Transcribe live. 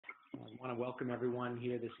want to welcome everyone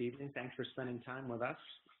here this evening. Thanks for spending time with us.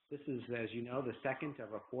 This is, as you know, the second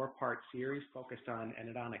of a four-part series focused on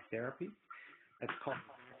endodontic therapy. It's called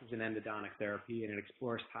Advances in Endodontic Therapy, and it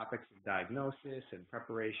explores topics of diagnosis and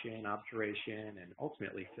preparation, obturation, and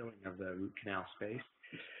ultimately filling of the root canal space.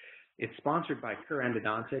 It's sponsored by Cure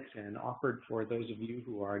Endodontics and offered for those of you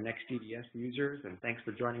who are Next DDS users, and thanks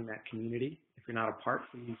for joining that community. If you're not a part,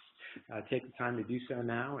 please take the time to do so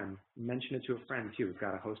now and mention it to a friend too. We've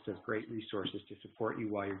got a host of great resources to support you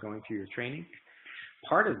while you're going through your training.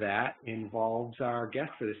 Part of that involves our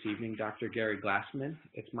guest for this evening, Dr. Gary Glassman.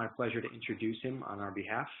 It's my pleasure to introduce him on our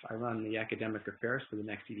behalf. I run the academic affairs for the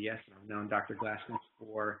Next DDS, and I've known Dr. Glassman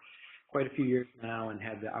for quite a few years now and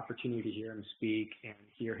had the opportunity to hear him speak and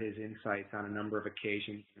hear his insights on a number of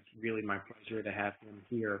occasions. It's really my pleasure to have him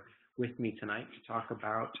here with me tonight to talk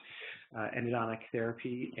about endodontic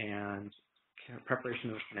therapy and preparation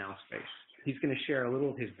of the canal space. He's going to share a little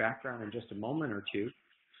of his background in just a moment or two.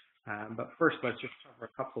 But first, let's just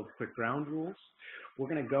cover a couple of quick ground rules. We're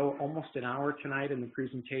going to go almost an hour tonight in the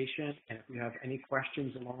presentation, and if you have any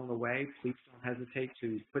questions along the way, please don't hesitate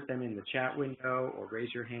to put them in the chat window or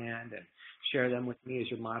raise your hand and share them with me as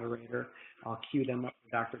your moderator. I'll queue them up for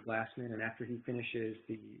Dr. Glassman, and after he finishes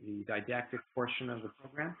the didactic portion of the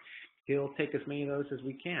program, he'll take as many of those as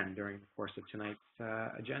we can during the course of tonight's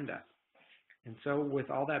agenda. And so with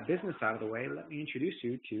all that business out of the way, let me introduce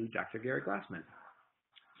you to Dr. Gary Glassman.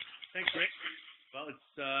 Thanks, Rick. Well,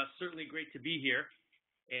 it's certainly great to be here,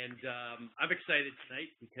 and I'm excited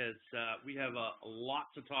tonight because we have a lot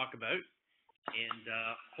to talk about, and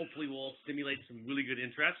hopefully we'll stimulate some really good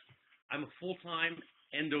interest. I'm a full-time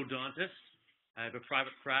endodontist. I have a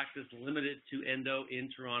private practice limited to endo in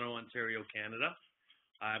Toronto, Ontario, Canada.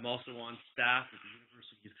 I'm also on staff at the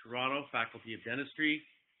University of Toronto, Faculty of Dentistry,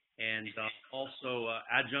 and also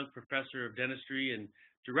Adjunct Professor of Dentistry and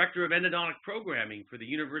Director of Endodontic Programming for the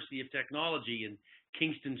University of Technology in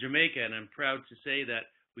Kingston, Jamaica, and I'm proud to say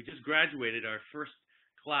that we just graduated our first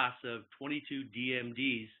class of 22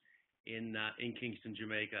 DMDs in Kingston,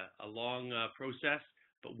 Jamaica. A long process,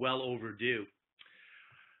 but well overdue.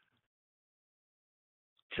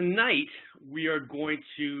 Tonight, we are going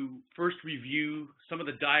to first review some of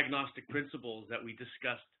the diagnostic principles that we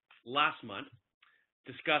discussed last month,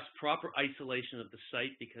 discuss proper isolation of the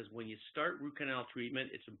site, because when you start root canal treatment,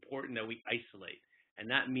 it's important that we isolate. And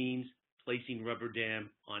that means placing rubber dam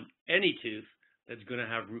on any tooth that's going to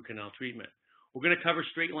have root canal treatment. We're going to cover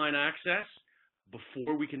straight line access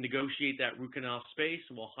before we can negotiate that root canal space,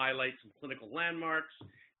 and we'll highlight some clinical landmarks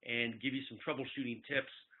and give you some troubleshooting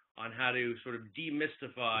tips on how to sort of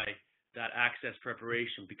demystify that access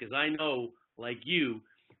preparation, because I know, like you,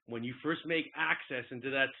 when you first make access into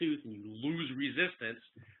that tooth and you lose resistance,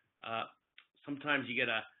 sometimes you get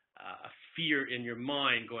a fear in your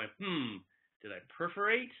mind going, did I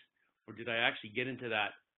perforate or did I actually get into that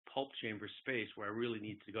pulp chamber space where I really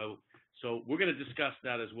need to go? So we're going to discuss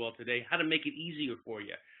that as well today, how to make it easier for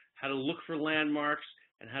you, how to look for landmarks,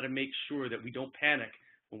 and how to make sure that we don't panic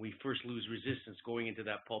when we first lose resistance going into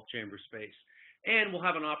that pulp chamber space. And we'll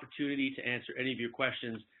have an opportunity to answer any of your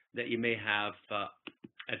questions that you may have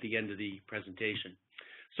at the end of the presentation.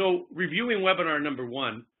 So reviewing webinar number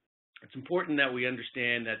 1, it's important that we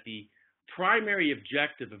understand that the primary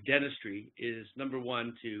objective of dentistry is, number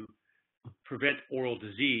 1, to prevent oral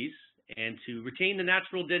disease and to retain the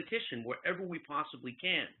natural dentition wherever we possibly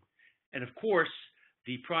can. And of course,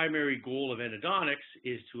 the primary goal of endodontics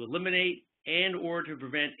is to eliminate and or to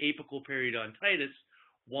prevent apical periodontitis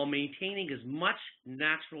while maintaining as much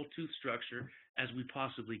natural tooth structure as we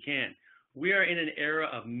possibly can. We are in an era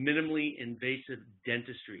of minimally invasive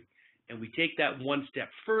dentistry, and we take that one step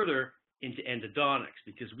further into endodontics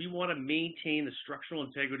because we want to maintain the structural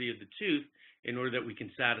integrity of the tooth in order that we can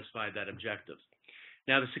satisfy that objective.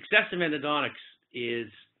 Now, the success of endodontics is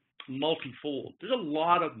multifold. There's a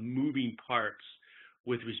lot of moving parts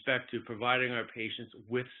with respect to providing our patients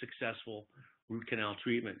with successful root canal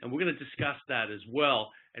treatment, and we're going to discuss that as well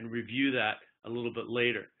and review that a little bit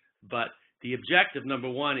later. But the objective, number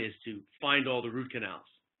 1, is to find all the root canals,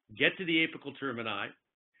 get to the apical termini,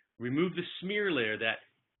 remove the smear layer, that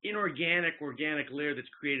inorganic, organic layer that's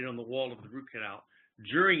created on the wall of the root canal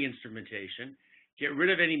during instrumentation, get rid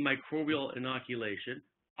of any microbial inoculation,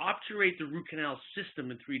 obturate the root canal system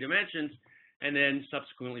in 3 dimensions, and then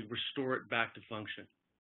subsequently restore it back to function.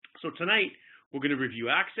 So tonight, we're going to review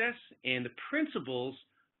access and the principles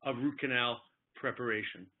of root canal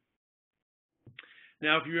preparation.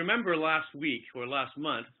 Now, if you remember last week or last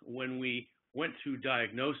month when we went through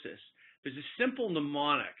diagnosis, there's a simple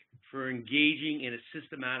mnemonic for engaging in a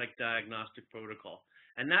systematic diagnostic protocol,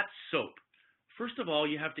 and that's SOAP, first of all,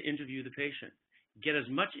 you have to interview the patient. Get as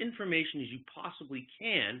much information as you possibly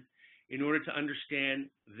can in order to understand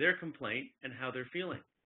their complaint and how they're feeling.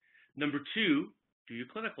 Number two, do your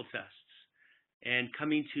clinical tests. And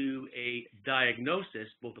coming to a diagnosis,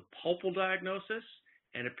 both a pulpal diagnosis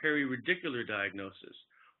and a periradicular diagnosis.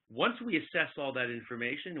 Once we assess all that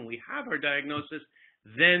information and we have our diagnosis,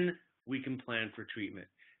 then we can plan for treatment.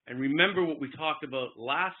 And remember what we talked about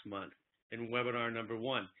last month in webinar number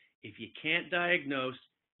 1. If you can't diagnose,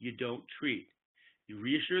 you don't treat. You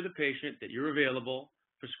reassure the patient that you're available,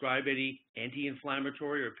 prescribe any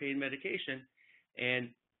anti-inflammatory or pain medication, and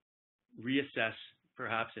reassess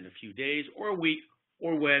perhaps in a few days or a week,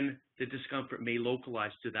 or when the discomfort may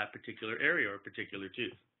localize to that particular area or particular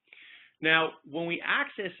tooth. Now, when we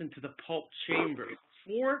access into the pulp chamber,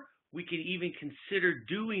 before we can even consider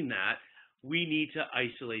doing that, we need to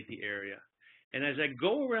isolate the area. And as I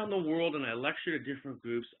go around the world and I lecture to different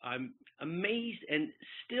groups, I'm amazed and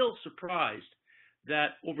still surprised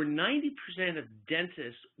that over 90% of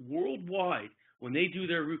dentists worldwide, when they do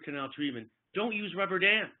their root canal treatment, don't use rubber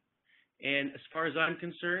dam. And as far as I'm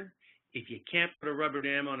concerned, if you can't put a rubber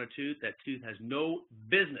dam on a tooth, that tooth has no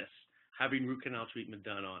business having root canal treatment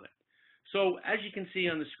done on it. So as you can see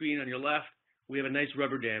on the screen on your left, we have a nice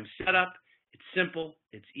rubber dam setup. It's simple,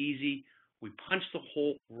 it's easy. We punch the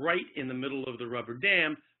hole right in the middle of the rubber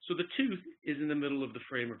dam, so the tooth is in the middle of the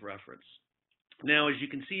frame of reference. Now, as you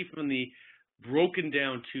can see from the broken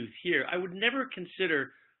down tooth here, I would never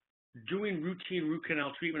consider doing routine root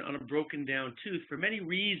canal treatment on a broken down tooth for many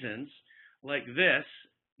reasons like this.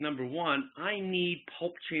 Number one, I need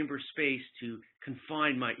pulp chamber space to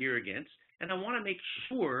confine my irrigants, and I want to make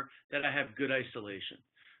sure that I have good isolation.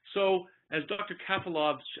 So as Dr.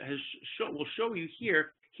 Kapilov will show you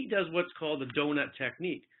here, he does what's called the donut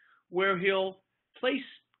technique, where he'll place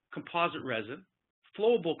composite resin,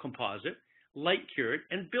 flowable composite, light cured,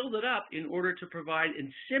 and build it up in order to provide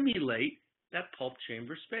and simulate that pulp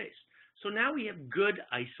chamber space. So now we have good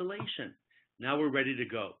isolation. Now we're ready to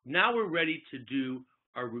go. Now we're ready to do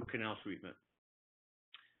our root canal treatment.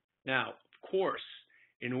 Now, of course,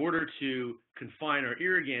 in order to confine our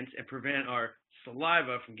irrigants and prevent our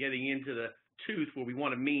saliva from getting into the tooth where we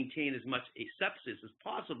want to maintain as much asepsis as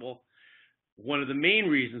possible, one of the main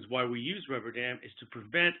reasons why we use rubber dam is to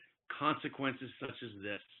prevent consequences such as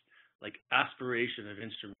this, like aspiration of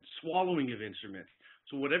instruments, swallowing of instruments.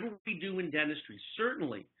 So whatever we do in dentistry,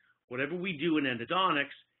 certainly whatever we do in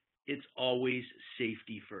endodontics, it's always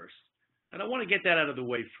safety first. And I want to get that out of the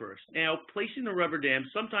way first. Now, placing the rubber dam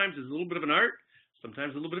sometimes is a little bit of an art,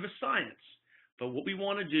 sometimes a little bit of a science. But what we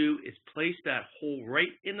want to do is place that hole right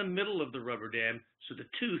in the middle of the rubber dam so the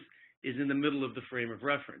tooth is in the middle of the frame of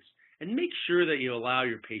reference. And make sure that you allow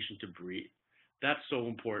your patient to breathe. That's so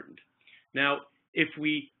important. Now, if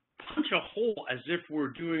we punch a hole as if we're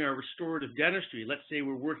doing our restorative dentistry, let's say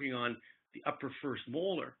we're working on the upper first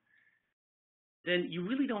molar, then you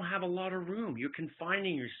really don't have a lot of room. You're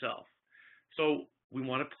confining yourself. So we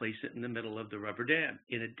want to place it in the middle of the rubber dam.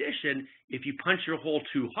 In addition, if you punch your hole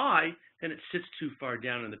too high, then it sits too far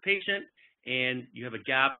down in the patient, and you have a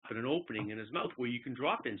gap and an opening in his mouth where you can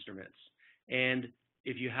drop instruments. And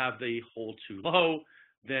if you have the hole too low,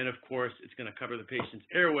 then of course it's going to cover the patient's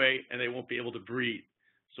airway and they won't be able to breathe.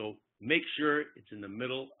 So make sure it's in the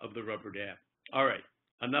middle of the rubber dam. All right,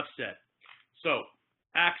 enough said. So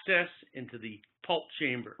access into the pulp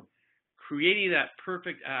chamber. Creating that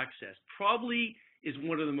perfect access probably is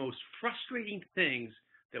one of the most frustrating things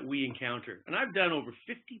that we encounter. And I've done over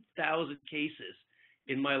 50,000 cases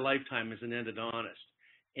in my lifetime as an endodontist.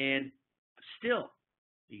 And still,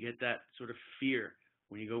 you get that sort of fear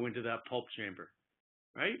when you go into that pulp chamber,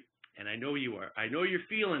 right? And I know you are. I know you're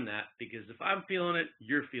feeling that, because if I'm feeling it,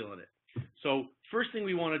 you're feeling it. So first thing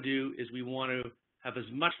we want to do is we want to have as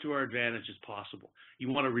much to our advantage as possible. You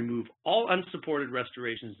want to remove all unsupported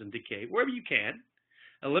restorations and decay wherever you can,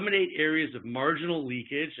 eliminate areas of marginal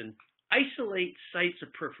leakage, and isolate sites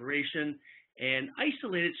of perforation, and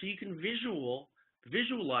isolate it so you can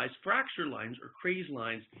visualize fracture lines or craze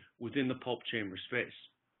lines within the pulp chamber space.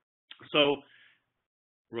 So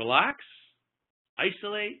relax,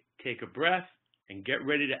 isolate, take a breath, and get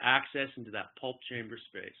ready to access into that pulp chamber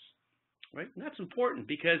space, right? And that's important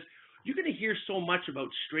because you're going to hear so much about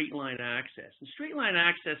straight line access. And straight line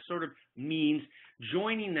access sort of means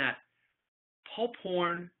joining that pulp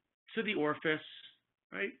horn to the orifice,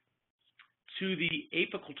 right, to the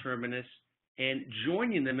apical terminus, and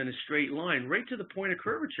joining them in a straight line right to the point of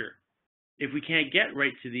curvature. If we can't get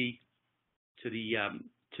right to the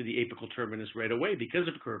apical terminus right away because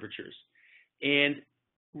of curvatures, and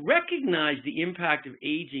recognize the impact of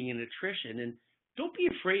aging and attrition, and don't be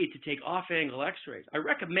afraid to take off-angle x-rays. I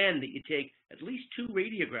recommend that you take at least 2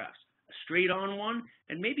 radiographs, a straight-on one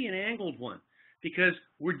and maybe an angled one, because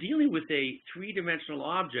we're dealing with a 3-dimensional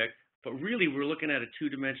object, but really we're looking at a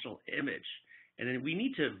 2-dimensional image. And then we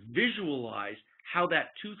need to visualize how that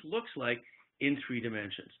tooth looks like in 3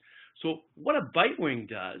 dimensions. So what a bite wing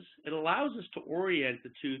does, it allows us to orient the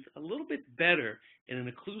tooth a little bit better in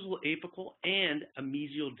an occlusal apical and a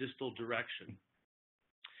mesial distal direction.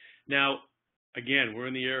 Now, again, we're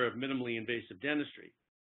in the era of minimally invasive dentistry,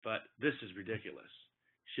 but this is ridiculous.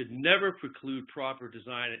 Should never preclude proper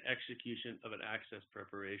design and execution of an access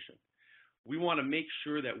preparation. We want to make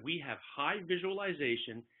sure that we have high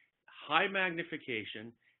visualization, high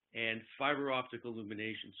magnification, and fiber optic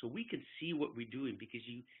illumination so we can see what we're doing, because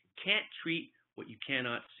you can't treat what you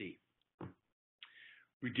cannot see.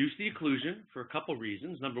 Reduce the occlusion for a couple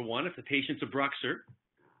reasons. Number one, if the patient's a bruxer,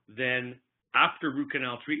 then after root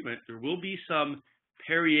canal treatment, there will be some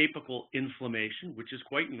periapical inflammation, which is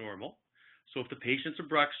quite normal. So if the patient's a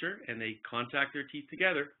bruxer and they contact their teeth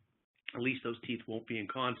together, at least those teeth won't be in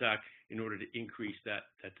contact in order to increase that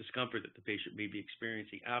discomfort that the patient may be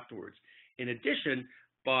experiencing afterwards. In addition,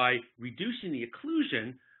 by reducing the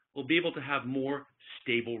occlusion, we'll be able to have more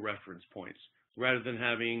stable reference points rather than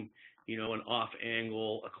having, an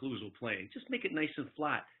off-angle occlusal plane. Just make it nice and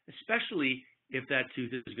flat, especially if that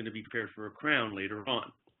tooth is going to be prepared for a crown later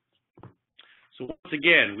on. So once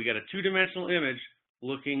again, we got a 2-dimensional image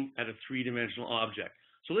looking at a 3-dimensional object.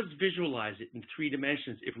 So let's visualize it in 3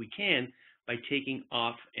 dimensions if we can by taking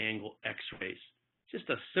off-angle x-rays. Just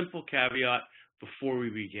a simple caveat before we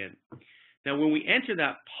begin. Now, when we enter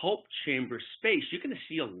that pulp chamber space, you're going to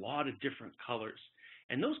see a lot of different colors.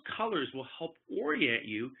 And those colors will help orient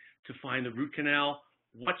you to find the root canal,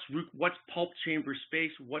 what's pulp chamber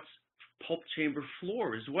space, what's pulp chamber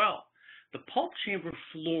floor as well. The pulp chamber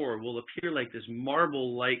floor will appear like this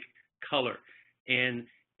marble-like color. And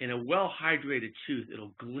in a well-hydrated tooth,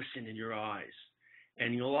 it'll glisten in your eyes.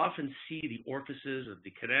 And you'll often see the orifices of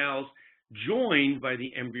the canals joined by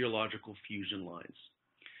the embryological fusion lines.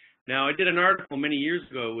 Now, I did an article many years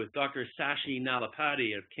ago with Dr. Sashi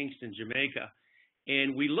Nalapati of Kingston, Jamaica,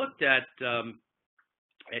 and we looked at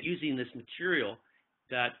using this material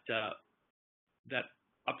that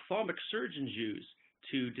ophthalmic surgeons use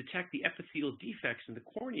to detect the epithelial defects in the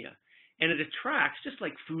cornea. And it attracts, just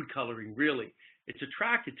like food coloring, really, it's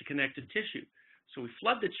attracted to connective tissue. So we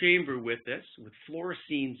flood the chamber with this, with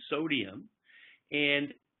fluorescein sodium,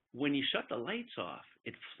 and when you shut the lights off,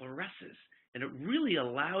 it fluoresces. And it really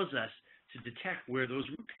allows us to detect where those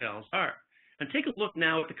root canals are. And take a look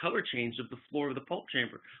now at the color change of the floor of the pulp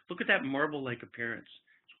chamber. Look at that marble-like appearance.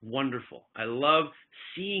 It's wonderful. I love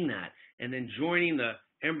seeing that. And then joining the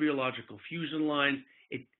embryological fusion lines,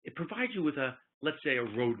 it provides you with let's say, a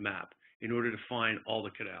roadmap in order to find all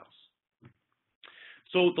the canals.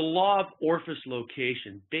 So the law of orifice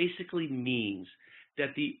location basically means that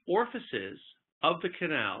the orifices of the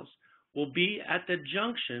canals will be at the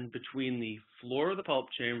junction between the floor of the pulp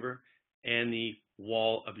chamber and the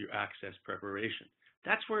wall of your access preparation.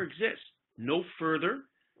 That's where it exists. No further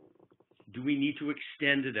do we need to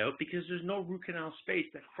extend it out, because there's no root canal space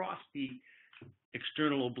that cross the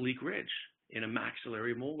external oblique ridge in a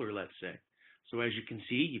maxillary molar, let's say. So as you can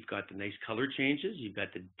see, you've got the nice color changes. You've got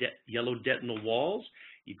the yellow dentinal walls.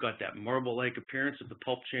 You've got that marble-like appearance of the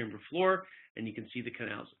pulp chamber floor, and you can see the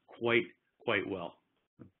canals quite well.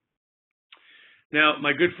 Now,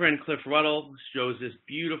 my good friend Cliff Ruddle shows this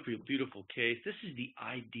beautiful, beautiful case. This is the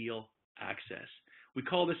ideal access. We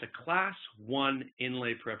call this a class 1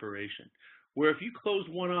 inlay preparation, where if you close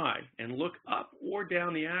one eye and look up or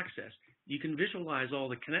down the access, you can visualize all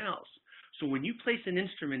the canals. So when you place an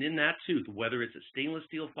instrument in that tooth, whether it's a stainless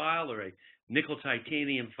steel file or a nickel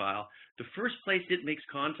titanium file, the first place it makes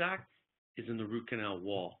contact is in the root canal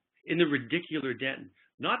wall, in the radicular dentin,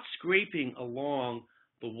 not scraping along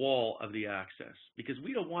the wall of the access, because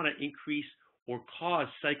we don't want to increase or cause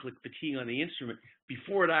cyclic fatigue on the instrument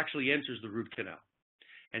before it actually enters the root canal.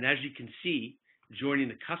 And as you can see, joining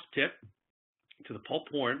the cusp tip to the pulp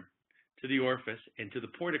horn, to the orifice, and to the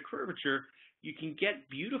point of curvature, you can get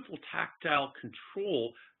beautiful tactile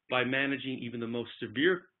control by managing even the most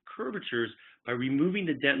severe curvatures by removing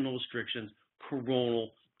the dentinal restrictions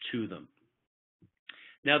coronal to them.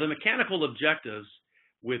 Now, the mechanical objectives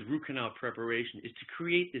with root canal preparation is to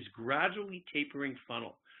create this gradually tapering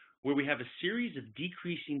funnel where we have a series of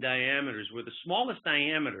decreasing diameters where the smallest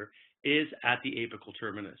diameter is at the apical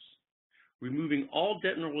terminus, removing all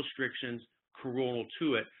dentinal restrictions coronal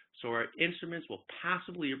to it so our instruments will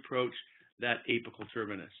passively approach that apical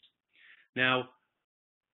terminus. Now,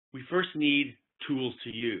 we first need tools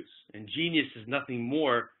to use. And genius is nothing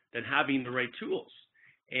more than having the right tools.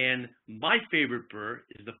 And my favorite burr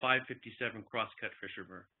is the 557 crosscut Fisher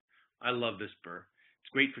burr. I love this burr.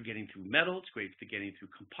 It's great for getting through metal. It's great for getting through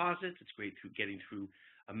composites. It's great for getting through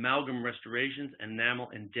amalgam restorations, enamel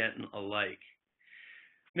and dentin alike.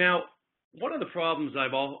 Now, one of the problems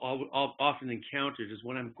I've often encountered is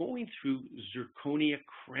when I'm going through zirconia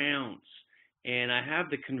crowns and I have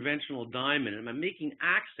the conventional diamond and I'm making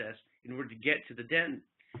access in order to get to the dentin.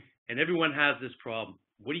 And everyone has this problem.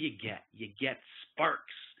 What do you get? You get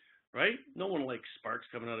sparks, right? No one likes sparks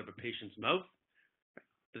coming out of a patient's mouth.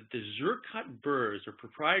 The Zircut burrs are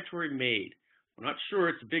proprietary made. I'm not sure,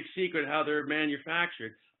 it's a big secret how they're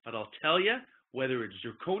manufactured, but I'll tell you, whether it's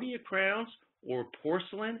zirconia crowns or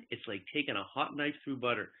porcelain, it's like taking a hot knife through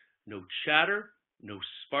butter. No chatter, no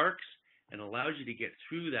sparks, and allows you to get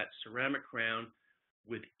through that ceramic crown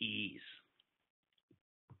with ease.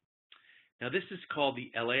 Now this is called the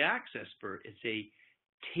LA Access burr. It's a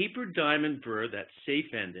tapered diamond burr that's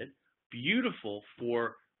safe-ended, beautiful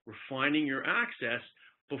for refining your access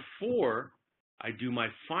before I do my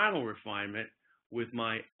final refinement with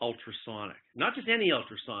my ultrasonic. Not just any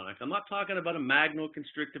ultrasonic. I'm not talking about a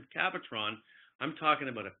magno-constrictive Cavitron. I'm talking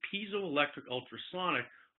about a piezoelectric ultrasonic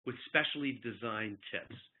with specially designed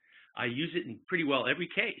tips. I use it in pretty well every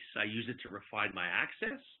case. I use it to refine my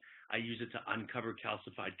access. I use it to uncover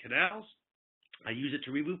calcified canals. I use it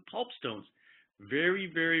to remove pulp stones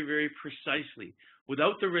very, very, very precisely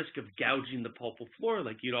without the risk of gouging the pulpal floor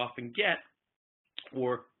like you'd often get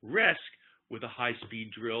or risk with a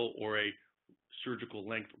high-speed drill or a surgical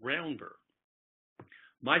length round burr.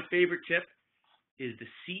 My favorite tip is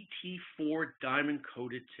the CT4 diamond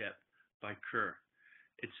coated tip by Kerr.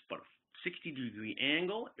 It's about a 60-degree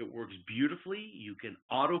angle. It works beautifully. You can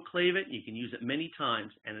autoclave it. You can use it many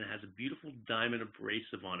times, and it has a beautiful diamond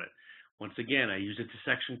abrasive on it. Once again, I use it to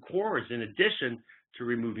section cores in addition to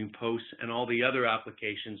removing posts and all the other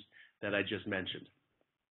applications that I just mentioned.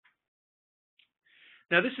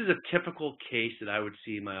 Now, this is a typical case that I would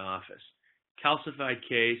see in my office. Calcified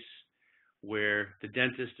case where the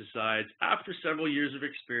dentist decides, after several years of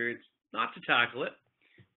experience, not to tackle it,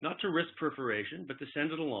 not to risk perforation, but to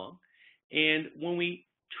send it along. And when we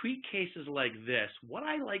treat cases like this, what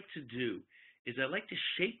I like to do is I like to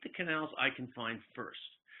shape the canals I can find first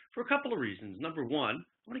for a couple of reasons. Number one,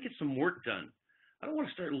 I want to get some work done. I don't want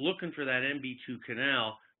to start looking for that MB2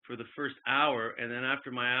 canal for the first hour, and then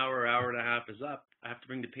after my hour and a half is up, I have to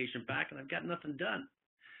bring the patient back and I've got nothing done.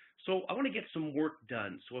 So I want to get some work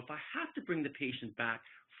done. So if I have to bring the patient back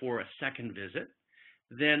for a second visit,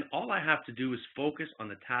 then all I have to do is focus on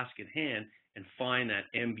the task at hand and find that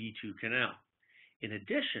MB2 canal. In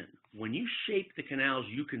addition, when you shape the canals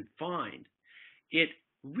you can find, it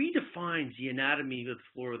redefines the anatomy of the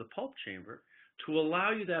floor of the pulp chamber to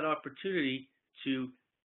allow you that opportunity to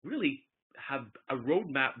really have a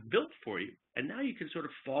roadmap built for you. And now you can sort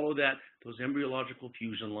of follow those embryological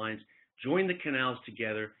fusion lines, join the canals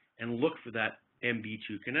together, and look for that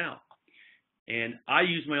MB2 canal. And I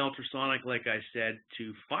use my ultrasonic, like I said,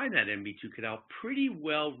 to find that MB2 canal pretty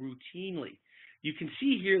well routinely. You can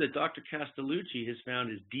see here that Dr. Castellucci has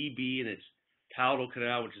found his DB and its palatal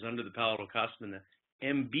canal, which is under the palatal cusp, and the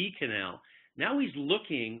MB canal. Now he's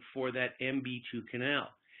looking for that MB2 canal.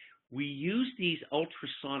 We use these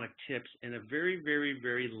ultrasonic tips in a very, very,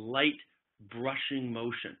 very light brushing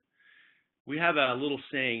motion. We have a little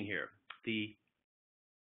saying here: the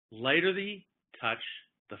lighter the touch,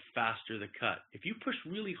 the faster the cut. If you push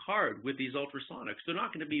really hard with these ultrasonics, they're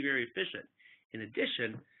not going to be very efficient. In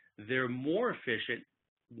addition, they're more efficient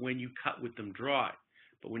when you cut with them dry.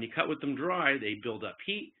 But when you cut with them dry, they build up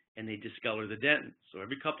heat and they discolor the dentin. So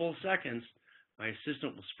every couple of seconds, my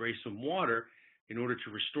assistant will spray some water in order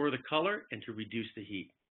to restore the color and to reduce the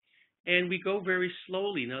heat. And we go very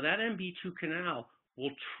slowly. Now that MB2 canal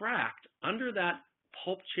will tract under that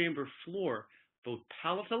pulp chamber floor both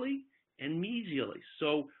palatally and mesially.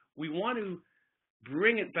 So we want to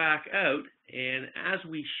bring it back out, and as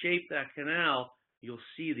we shape that canal, you'll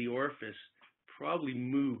see the orifice probably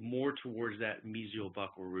move more towards that mesial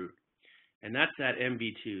buccal root. And that's that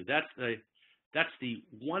MB2. That's the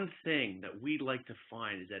one thing that we'd like to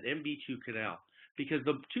find, is that MB2 canal. Because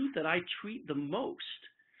the tooth that I treat the most,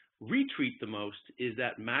 retreat the most, is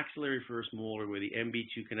that maxillary first molar where the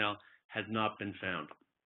MB2 canal has not been found.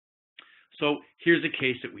 So here's a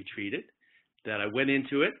case that we treated, that I went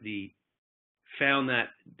into it, found that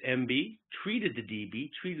MB, treated the DB,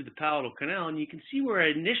 treated the palatal canal, and you can see where I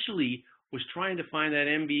initially was trying to find that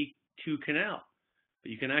MB2 canal.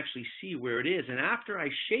 But you can actually see where it is. And after I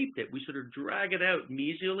shaped it, we sort of drag it out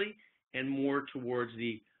mesially and more towards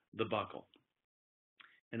the buccal.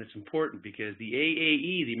 And it's important because the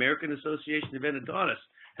AAE, the American Association of Endodontists,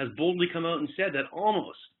 has boldly come out and said that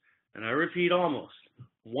almost, and I repeat almost,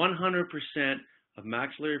 100% of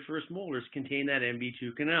maxillary first molars contain that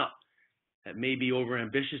MB2 canal. That may be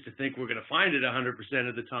overambitious to think we're going to find it 100%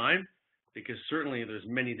 of the time, because certainly there's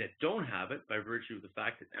many that don't have it by virtue of the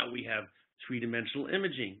fact that now we have three-dimensional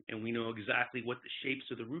imaging and we know exactly what the shapes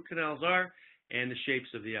of the root canals are and the shapes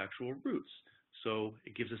of the actual roots. So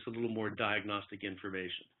it gives us a little more diagnostic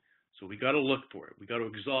information. So we got to look for it. We got to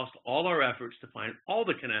exhaust all our efforts to find all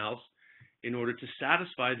the canals in order to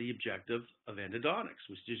satisfy the objective of endodontics,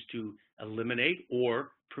 which is to eliminate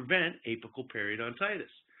or prevent apical periodontitis.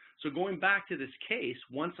 So going back to this case,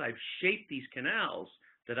 once I've shaped these canals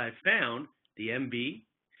that I've found, the MB,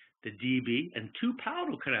 the DB, and two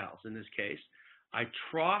palatal canals in this case, I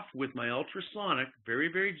trough with my ultrasonic,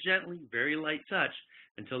 very, very gently, very light touch,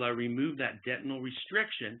 until I remove that dentinal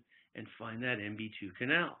restriction and find that MB2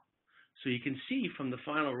 canal. So you can see from the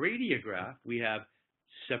final radiograph, we have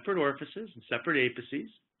separate orifices and separate apices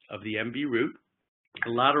of the MB root, a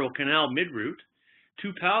lateral canal mid-root,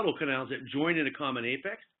 two palatal canals that join in a common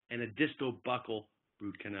apex, and a distal buccal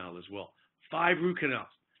root canal as well. 5 root canals.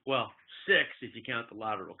 Well, 6 if you count the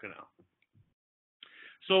lateral canal.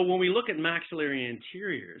 So when we look at maxillary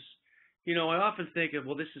anteriors, you know, I often think of,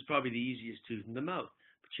 well, this is probably the easiest tooth in the mouth.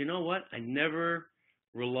 But you know what? I never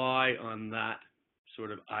rely on that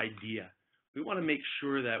sort of idea. We want to make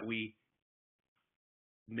sure that we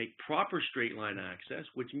make proper straight line access,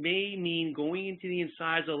 which may mean going into the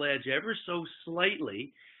incisal edge ever so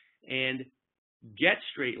slightly and get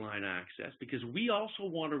straight line access, because we also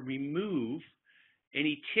want to remove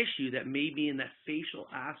any tissue that may be in that facial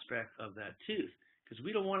aspect of that tooth, because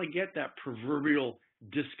we don't want to get that proverbial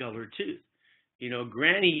discolored tooth. You know,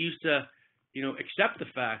 Granny used to, you know, accept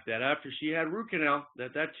the fact that after she had root canal,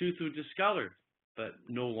 that tooth was discolored, but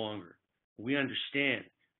no longer. We understand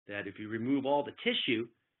that if you remove all the tissue,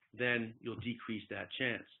 then you'll decrease that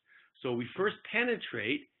chance. So we first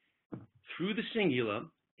penetrate through the cingulum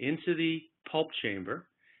into the pulp chamber,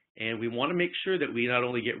 and we want to make sure that we not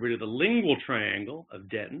only get rid of the lingual triangle of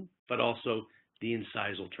dentin, but also the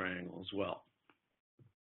incisal triangle as well.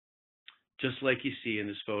 Just like you see in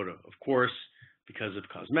this photo. Of course, because of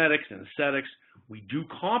cosmetics and aesthetics, we do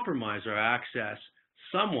compromise our access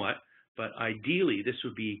somewhat, but ideally this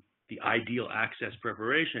would be the ideal access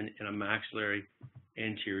preparation in a maxillary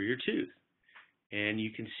anterior tooth. And you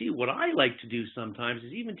can see what I like to do sometimes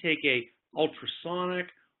is even take a ultrasonic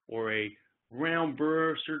or a round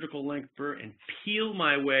burr, surgical length burr, and peel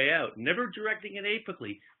my way out, never directing it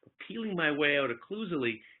apically, but peeling my way out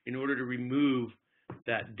occlusally in order to remove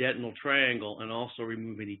that dentinal triangle and also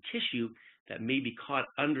remove any tissue that may be caught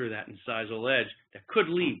under that incisal edge that could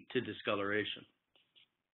lead to discoloration.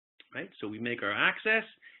 Right? So we make our access,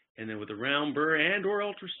 and then with a round burr and or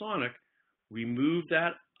ultrasonic, remove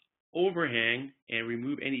that overhang and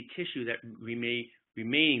remove any tissue that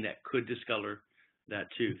remaining that could discolor that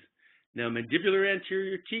tooth. Now, mandibular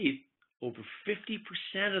anterior teeth, over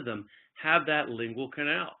 50% of them have that lingual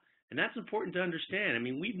canal. And that's important to understand. I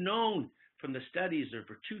mean, we've known from the studies of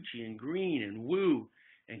Bertucci and Green and Wu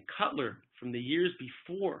and Cutler from the years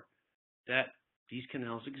before that these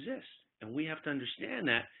canals exist. And we have to understand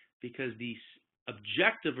that because the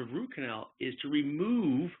objective of root canal is to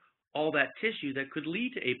remove all that tissue that could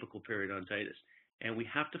lead to apical periodontitis. And we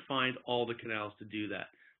have to find all the canals to do that.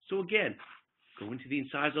 So again, go into the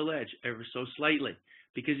incisal edge ever so slightly,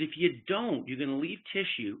 because if you don't, you're going to leave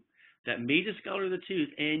tissue that may discolor the tooth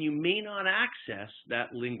and you may not access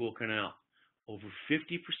that lingual canal. Over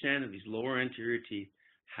 50% of these lower anterior teeth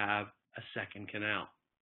have a second canal.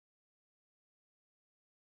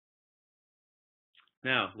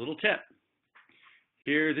 Now, little tip.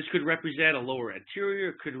 Here, this could represent a lower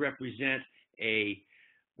anterior, could represent a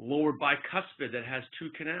lower bicuspid that has 2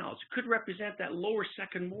 canals. It could represent that lower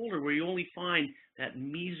second molar where you only find that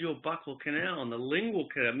mesiobuccal canal, and the lingual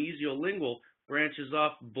canal, mesiolingual, branches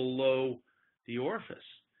off below the orifice.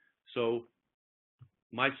 So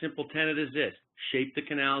my simple tenet is this: shape the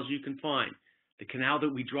canals you can find. The canal that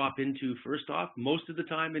we drop into first off, most of the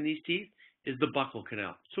time in these teeth, is the buccal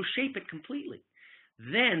canal. So shape it completely.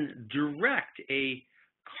 Then direct a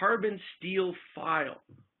carbon steel file,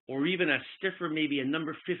 or even a stiffer, maybe a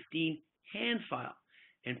number 15 hand file,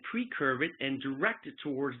 and pre-curve it and direct it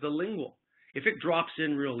towards the lingual. If it drops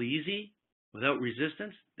in real easy, without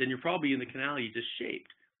resistance, then you're probably in the canal you just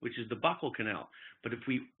shaped, which is the buccal canal. But if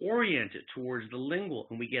we orient it towards the lingual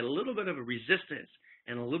and we get a little bit of a resistance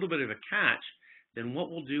and a little bit of a catch, then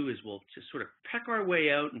what we'll do is we'll just sort of peck our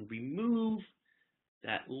way out and remove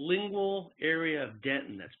that lingual area of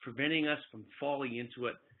dentin that's preventing us from falling into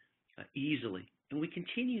it easily. And we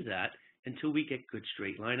continue that until we get good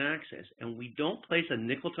straight line access. And we don't place a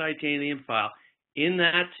nickel titanium file in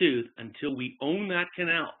that tooth until we own that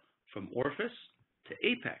canal from orifice to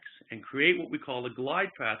apex and create what we call a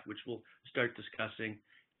glide path, which we'll start discussing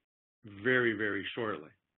very, very shortly.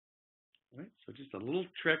 Right? So just a little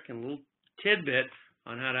trick and a little tidbit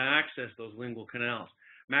on how to access those lingual canals.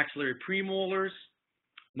 Maxillary premolars,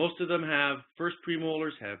 most of them have, first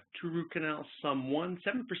premolars have 2 root canals, some 1.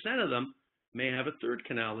 7% of them may have a 3rd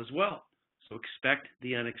canal as well. So expect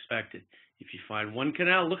the unexpected. If you find 1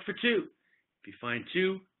 canal, look for 2. If you find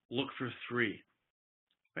 2, look for 3.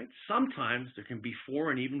 Right? Sometimes there can be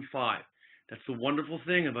 4 and even 5. That's the wonderful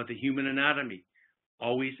thing about the human anatomy.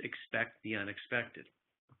 Always expect the unexpected.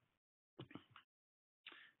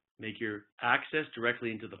 Make your access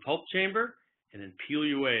directly into the pulp chamber and then peel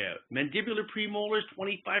your way out. Mandibular premolars,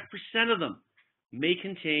 25% of them may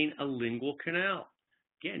contain a lingual canal.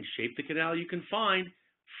 Again, shape the canal you can find.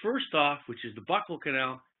 First off, which is the buccal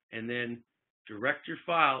canal, and then direct your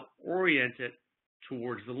file, orient it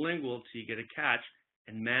towards the lingual so you get a catch,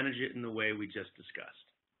 and manage it in the way we just discussed.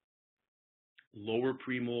 Lower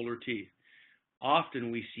premolar teeth.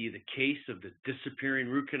 Often we see the case of the disappearing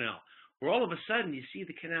root canal, where all of a sudden you see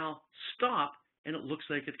the canal stop and it looks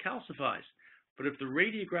like it calcifies. But if the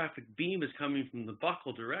radiographic beam is coming from the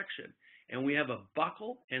buccal direction and we have a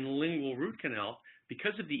buccal and lingual root canal,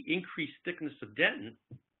 because of the increased thickness of dentin,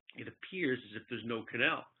 it appears as if there's no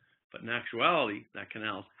canal. But in actuality, that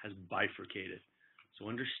canal has bifurcated. So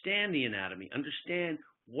understand the anatomy, understand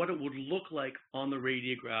what it would look like on the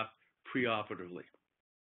radiograph preoperatively.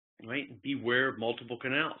 Right? And beware of multiple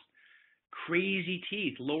canals. Crazy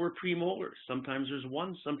teeth, lower premolars. Sometimes there's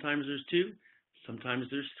 1, sometimes there's 2, sometimes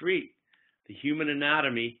there's 3. The human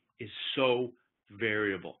anatomy is so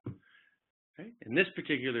variable. Okay? In this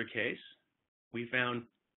particular case, we found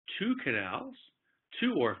 2 canals,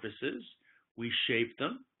 2 orifices. We shaped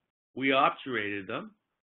them. We obturated them.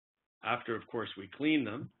 After, of course, we cleaned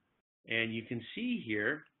them. And you can see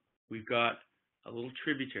here, we've got a little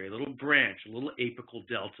tributary, a little branch, a little apical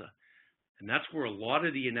delta. And that's where a lot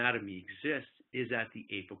of the anatomy exists, is at the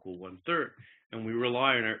apical 1/3. And we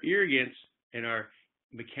rely on our irrigants and our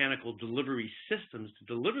mechanical delivery systems to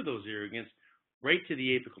deliver those irrigants right to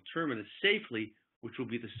the apical terminus safely, which will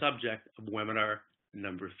be the subject of webinar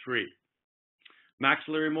number 3.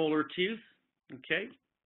 Maxillary molar teeth, okay?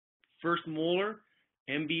 First molar,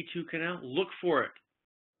 MB2 canal, look for it,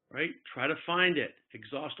 right? Try to find it.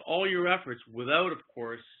 Exhaust all your efforts without, of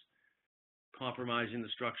course, compromising the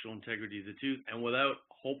structural integrity of the tooth and without,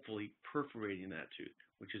 hopefully, perforating that tooth,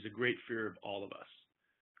 which is a great fear of all of us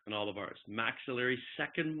and all of ours. Maxillary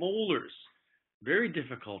second molars, very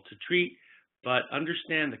difficult to treat, but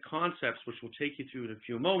understand the concepts, which we'll take you through in a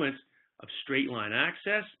few moments, of straight line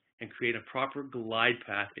access and create a proper glide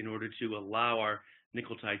path in order to allow our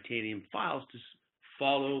nickel titanium files to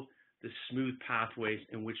follow the smooth pathways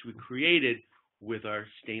in which we created with our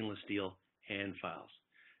stainless steel hand files.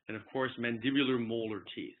 And of course, mandibular molar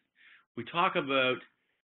teeth. We talk about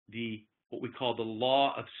what we call the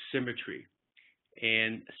law of symmetry.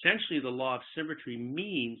 And essentially the law of symmetry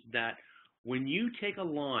means that when you take a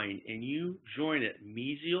line and you join it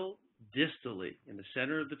mesial distally in the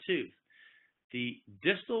center of the tooth, the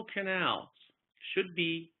distal canals should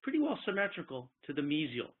be pretty well symmetrical to the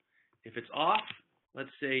mesial. If it's off, let's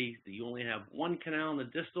say that you only have 1 canal in the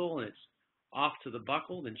distal and it's off to the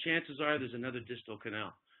buccal, then chances are there's another distal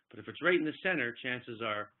canal. But if it's right in the center, chances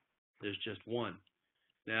are there's just 1.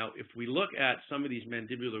 Now, if we look at some of these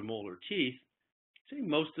mandibular molar teeth, say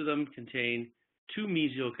most of them contain 2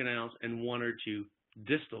 mesial canals and 1 or 2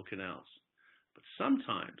 distal canals. But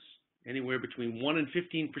sometimes, anywhere between 1 and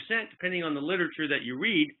 15%, depending on the literature that you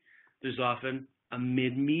read, there's often a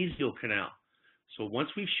mid-mesial canal. So once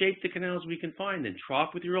we've shaped the canals we can find, then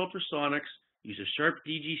trough with your ultrasonics, use a sharp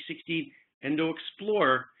DG16 Endo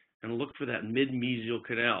Explorer, and look for that mid-mesial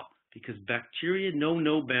canal, because bacteria know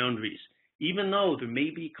no boundaries, even though there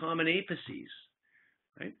may be common apices.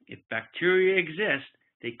 Right? If bacteria exist,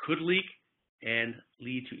 they could leak and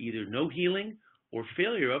lead to either no healing or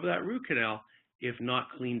failure of that root canal if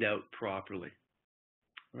not cleaned out properly.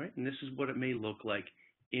 Right? And this is what it may look like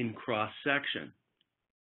in cross-section.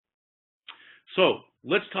 So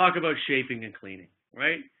let's talk about shaping and cleaning,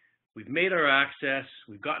 right? We've made our access,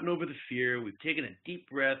 we've gotten over the fear, we've taken a deep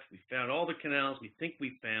breath, we've found all the canals we think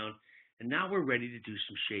we found, and now we're ready to do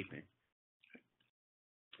some shaping.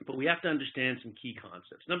 But we have to understand some key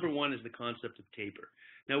concepts. Number 1 is the concept of taper.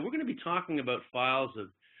 Now we're going to be talking about files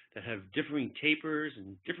that have differing tapers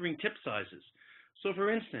and differing tip sizes. So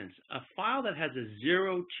for instance, a file that has a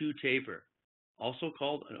 0-2 taper, also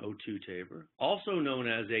called an O2 taper, also known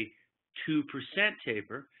as a 2%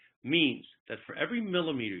 taper, means that for every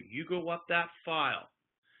millimeter you go up that file,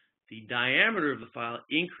 the diameter of the file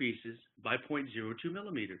increases by 0.02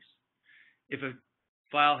 millimeters. If a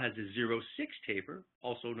file has a 0.6 taper,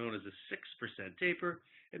 also known as a 6% taper,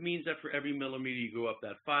 it means that for every millimeter you go up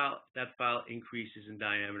that file increases in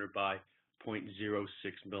diameter by 0.06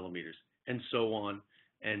 millimeters, and so on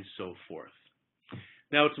and so forth.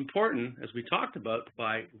 Now, it's important, as we talked about,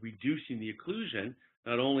 by reducing the occlusion,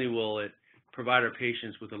 not only will it provide our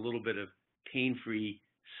patients with a little bit of pain-free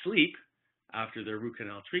sleep after their root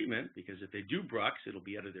canal treatment, because if they do brux, it'll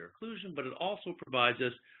be out of their occlusion, but it also provides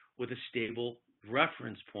us with a stable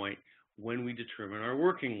reference point when we determine our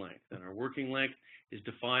working length. And our working length is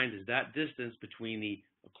defined as that distance between the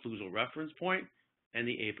occlusal reference point and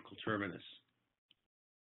the apical terminus.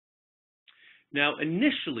 Now,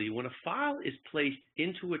 initially, when a file is placed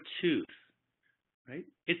into a tooth, right,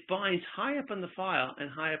 it binds high up in the file and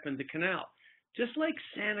high up in the canal. Just like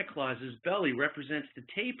Santa Claus's belly represents the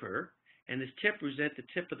taper and his tip represents the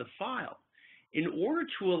tip of the file, in order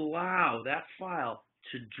to allow that file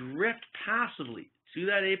to drift passively to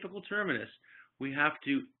that apical terminus, we have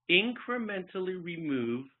to incrementally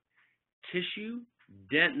remove tissue,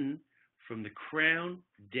 dentin, from the crown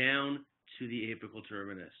down to the apical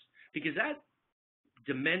terminus. Because that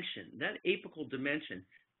dimension, that apical dimension,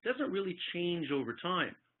 doesn't really change over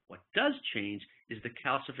time. What does change is the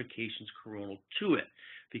calcifications coronal to it.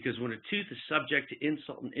 Because when a tooth is subject to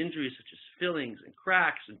insult and injuries such as fillings and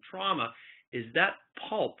cracks and trauma, is that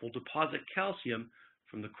pulp will deposit calcium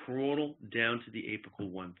from the coronal down to the apical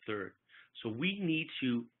 1/3. So we need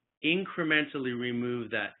to incrementally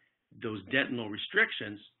remove those dentinal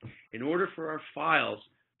restrictions in order for our files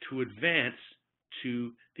to advance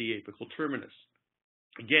to the apical terminus.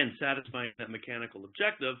 Again, satisfying that mechanical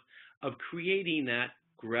objective of creating that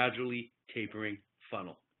gradually tapering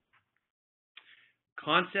funnel.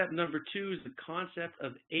 Concept number 2 is the concept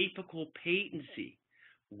of apical patency.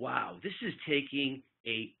 Wow, this is taking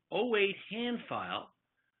a 0.8 hand file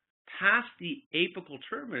past the apical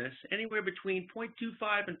terminus anywhere between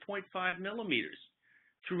 0.25 and 0.5 millimeters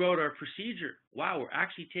throughout our procedure. Wow, we're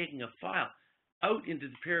actually taking a file out into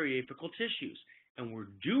the periapical tissues. And we're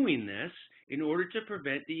doing this in order to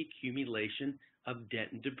prevent the accumulation of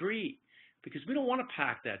dentin debris. Because we don't want to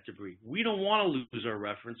pack that debris. We don't want to lose our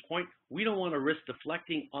reference point. We don't want to risk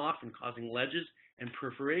deflecting off and causing ledges and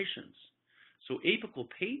perforations. So apical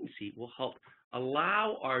patency will help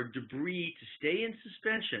allow our debris to stay in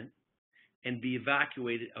suspension and be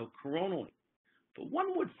evacuated out coronally. But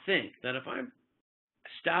one would think that if I'm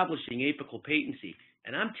establishing apical patency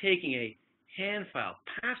and I'm taking a hand file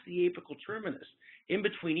past the apical terminus, in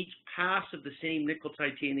between each pass of the same nickel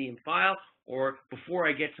titanium file, or before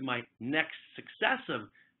I get to my next successive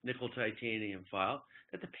nickel titanium file,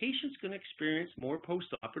 that the patient's going to experience more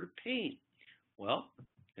postoperative pain. Well,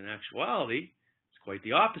 in actuality, it's quite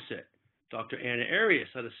the opposite. Dr. Anna Arias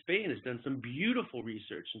out of Spain has done some beautiful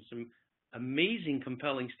research and some amazing,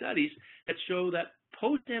 compelling studies that show that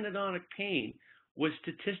post-endodontic pain was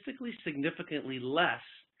statistically significantly less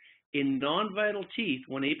in non-vital teeth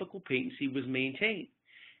when apical patency was maintained.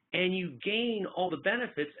 And you gain all the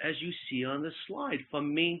benefits, as you see on this slide,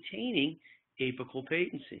 from maintaining apical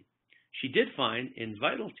patency. She did find in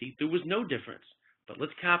vital teeth there was no difference, but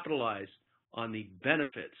let's capitalize on the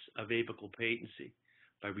benefits of apical patency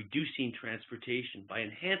by reducing transportation, by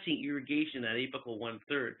enhancing irrigation at apical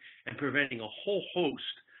 1/3, and preventing a whole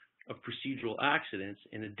host of procedural accidents,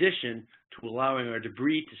 in addition to allowing our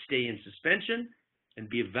debris to stay in suspension and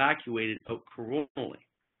be evacuated out coronally.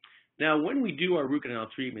 Now, when we do our root canal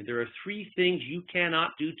treatment, there are 3 things you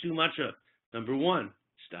cannot do too much of. Number 1,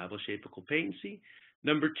 establish apical patency.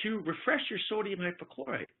 Number 2, refresh your sodium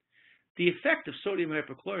hypochlorite. The effect of sodium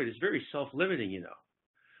hypochlorite is very self-limiting, you know.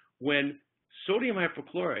 When sodium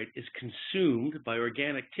hypochlorite is consumed by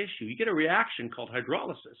organic tissue, you get a reaction called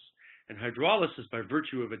hydrolysis. And hydrolysis, by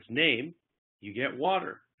virtue of its name, you get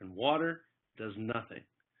water, and water does nothing.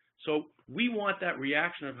 So we want that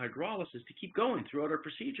reaction of hydrolysis to keep going throughout our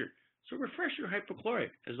procedure. So refresh your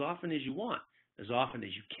hypochlorite as often as you want, as often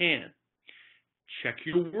as you can. Check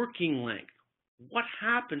your working length. What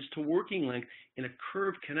happens to working length in a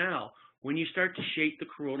curved canal when you start to shape the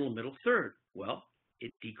coronal middle third? Well,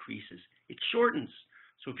 it decreases. It shortens.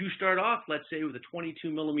 So if you start off, let's say, with a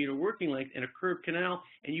 22 millimeter working length in a curved canal,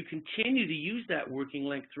 and you continue to use that working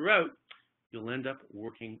length throughout, you'll end up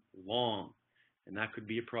working long. And that could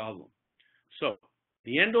be a problem. So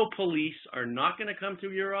the endo police are not going to come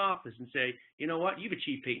to your office and say, you know what, you've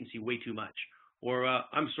achieved patency way too much. or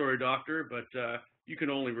I'm sorry, doctor, but you can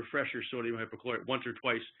only refresh your sodium hypochlorite once or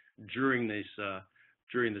twice during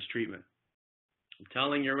this treatment. I'm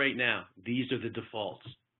telling you right now, these are the defaults: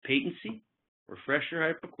 patency, refresh your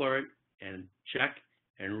hypochlorite, and check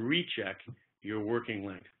and recheck your working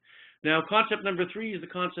length. Now, concept number 3 is the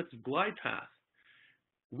concept of glide path.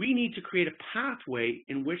 We need to create a pathway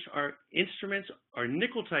in which our instruments, our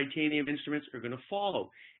nickel titanium instruments, are going to follow.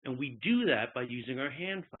 And we do that by using our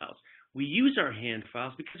hand files. We use our hand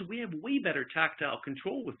files because we have way better tactile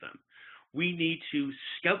control with them. We need to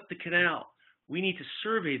scout the canal. We need to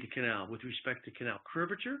survey the canal with respect to canal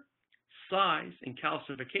curvature, size, and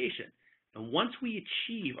calcification. And once we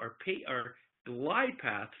achieve our glide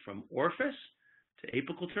path from orifice to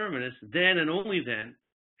apical terminus, then and only then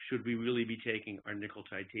should we really be taking our nickel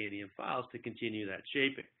titanium files to continue that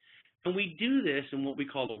shaping. And we do this in what we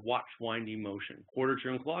call the watch winding motion: quarter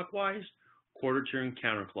turn clockwise, quarter turn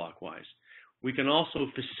counterclockwise. We can also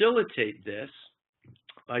facilitate this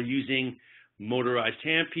by using motorized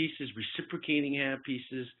handpieces, reciprocating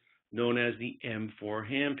handpieces, known as the M4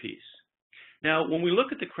 handpiece. Now, when we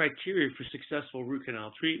look at the criteria for successful root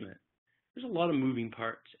canal treatment, there's a lot of moving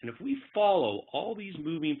parts. And if we follow all these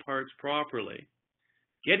moving parts properly,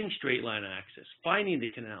 getting straight line access, finding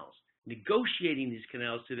the canals, negotiating these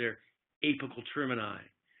canals to their apical termini,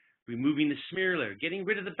 removing the smear layer, getting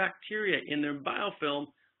rid of the bacteria in their biofilm,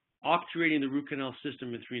 obturating the root canal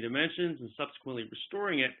system in 3 dimensions, and subsequently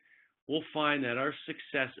restoring it, we'll find that our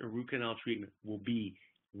success in root canal treatment will be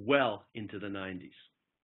well into the 90s.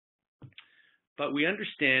 But we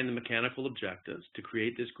understand the mechanical objectives to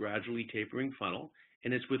create this gradually tapering funnel,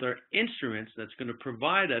 and it's with our instruments that's going to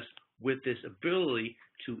provide us with this ability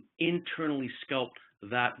to internally sculpt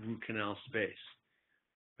that root canal space,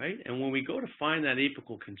 right? And when we go to find that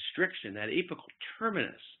apical constriction, that apical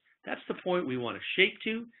terminus, that's the point we want to shape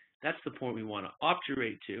to, that's the point we want to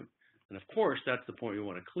obturate to, and of course, that's the point we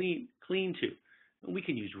want to clean to. And we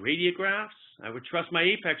can use radiographs. I would trust my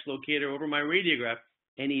apex locator over my radiograph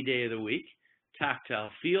any day of the week. Tactile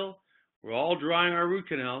feel. We're all drawing our root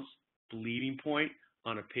canals, bleeding point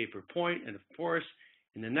on a paper point, and of course,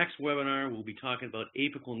 in the next webinar, we'll be talking about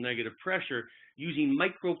apical negative pressure using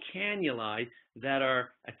microcannuli that are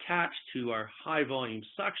attached to our high volume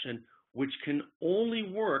suction, which can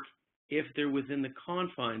only work if they're within the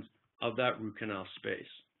confines of that root canal space.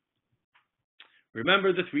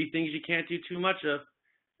 Remember the 3 things you can't do too much of.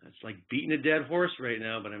 It's like beating a dead horse right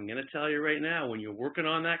now, but I'm going to tell you right now, when you're working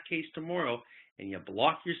on that case tomorrow and you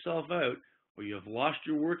block yourself out or you have lost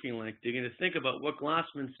your working length, you're going to think about what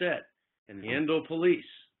Glassman said and the endo police,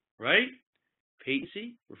 right?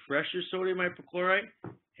 Patency, refresh your sodium hypochlorite,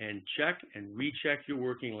 and check and recheck your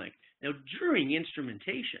working length. Now, during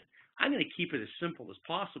instrumentation, I'm going to keep it as simple as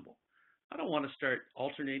possible. I don't want to start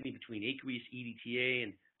alternating between aqueous EDTA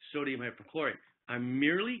and sodium hypochlorite. I'm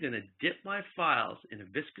merely going to dip my files in a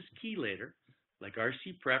viscous chelator, like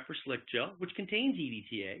RC Prep or Slick Gel, which contains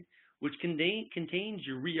EDTA, which contains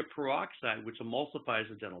urea peroxide, which emulsifies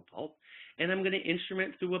the dental pulp, and I'm going to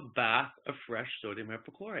instrument through a bath of fresh sodium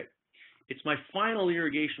hypochlorite. It's my final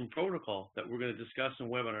irrigation protocol that we're going to discuss in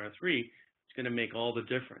webinar 3. It's going to make all the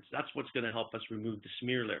difference. That's what's going to help us remove the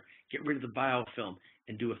smear layer, get rid of the biofilm,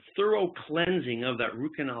 and do a thorough cleansing of that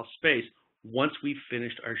root canal space once we've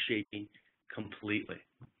finished our shaping completely.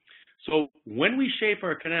 So when we shape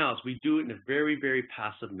our canals, we do it in a very, very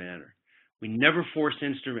passive manner. We never force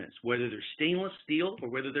instruments, whether they're stainless steel or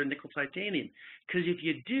whether they're nickel titanium, because if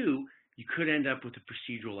you do, you could end up with a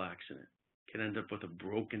procedural accident. You could end up with a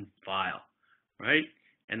broken file, right?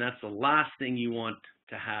 And that's the last thing you want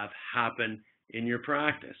to have happen in your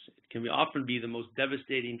practice. It can often be the most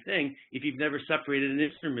devastating thing if you've never separated an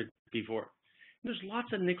instrument before. And there's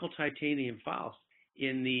lots of nickel titanium files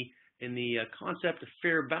in the concept of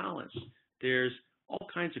fair balance. There's all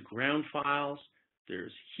kinds of ground files.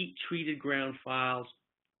 There's heat-treated ground files.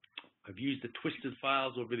 I've used the twisted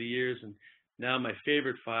files over the years, and now my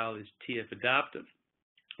favorite file is TF Adaptive.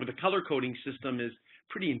 But the color coding system is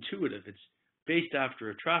pretty intuitive. It's based after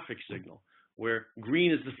a traffic signal, where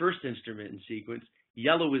green is the first instrument in sequence,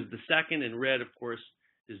 yellow is the second, and red, of course,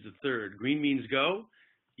 is the third. Green means go,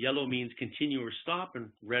 yellow means continue or stop, and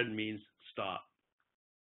red means stop.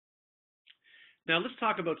 Now let's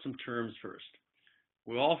talk about some terms first.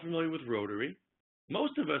 We're all familiar with rotary.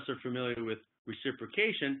 Most of us are familiar with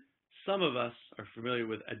reciprocation. Some of us are familiar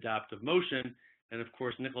with adaptive motion. And of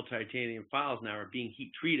course, nickel titanium files now are being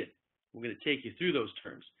heat treated. We're going to take you through those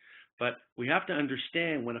terms. But we have to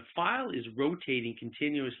understand when a file is rotating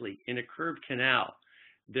continuously in a curved canal,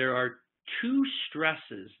 there are 2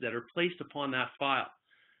 stresses that are placed upon that file.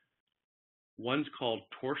 One's called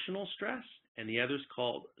torsional stress and the other is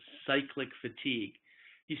called cyclic fatigue.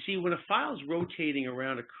 You see, when a file is rotating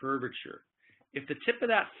around a curvature, if the tip of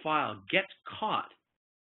that file gets caught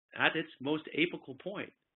at its most apical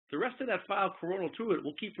point, the rest of that file coronal to it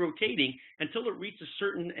will keep rotating until it reaches a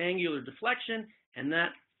certain angular deflection, and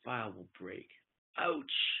that file will break. Ouch!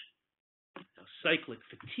 Now, cyclic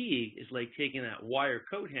fatigue is like taking that wire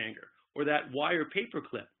coat hanger or that wire paper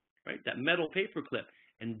clip, right? That metal paper clip,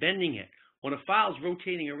 and bending it. When a file is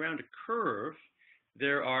rotating around a curve,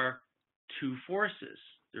 there are two forces.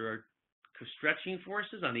 There are stretching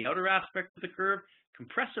forces on the outer aspect of the curve,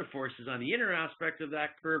 compressive forces on the inner aspect of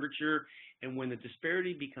that curvature, and when the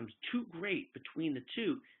disparity becomes too great between the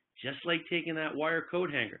two, just like taking that wire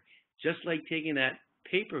coat hanger, just like taking that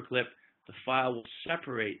paper clip, the file will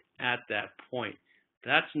separate at that point.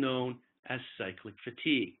 That's known as cyclic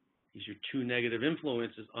fatigue. These are two negative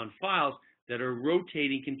influences on files that are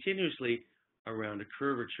rotating continuously around a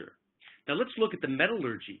curvature. Now let's look at the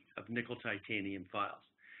metallurgy of nickel titanium files.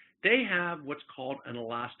 They have what's called an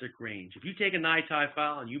elastic range. If you take a NiTi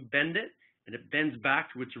file and you bend it, and it bends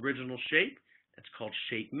back to its original shape, that's called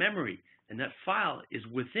shape memory, and that file is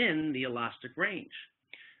within the elastic range.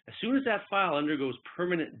 As soon as that file undergoes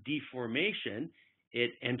permanent deformation,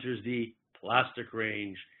 it enters the plastic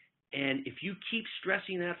range. And if you keep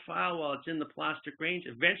stressing that file while it's in the plastic range,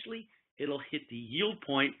 eventually it'll hit the yield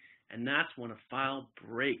point, and that's when a file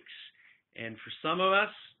breaks. And for some of us,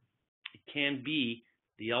 it can be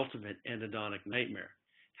the ultimate endodontic nightmare.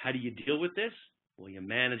 How do you deal with this? Well, you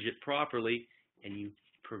manage it properly and you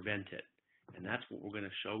prevent it. And that's what we're going to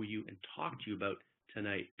show you and talk to you about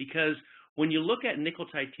tonight. Because when you look at nickel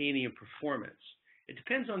titanium performance, it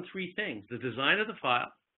depends on three things: the design of the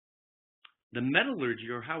file, the metallurgy,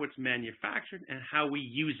 or how it's manufactured, and how we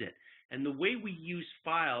use it. And the way we use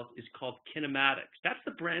files is called kinematics. That's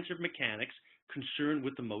the branch of mechanics concerned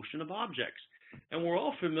with the motion of objects. And we're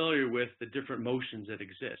all familiar with the different motions that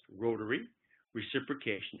exist: rotary,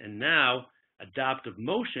 reciprocation, and now adaptive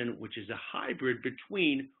motion, which is a hybrid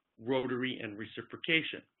between rotary and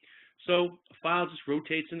reciprocation. So a file just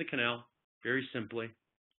rotates in the canal, very simply,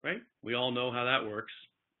 right? We all know how that works.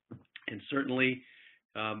 And certainly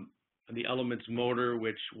the Elements motor,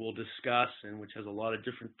 which we'll discuss and which has a lot of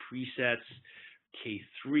different presets,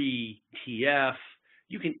 K3, TF,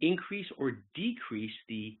 you can increase or decrease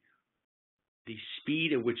the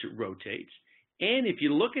speed at which it rotates. And if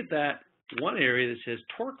you look at that one area that says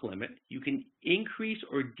torque limit, you can increase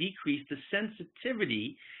or decrease the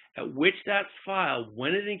sensitivity at which that file,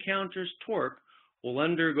 when it encounters torque, will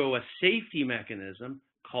undergo a safety mechanism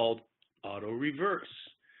called auto reverse.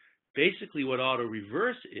 Basically, what auto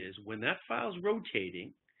reverse is, when that file is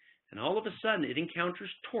rotating and all of a sudden it encounters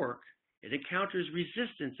torque, it encounters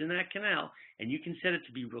resistance in that canal, and you can set it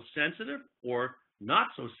to be real sensitive or not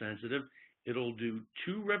so sensitive, it'll do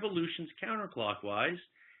 2 revolutions counterclockwise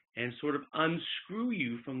and sort of unscrew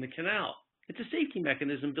you from the canal. It's a safety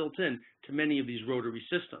mechanism built in to many of these rotary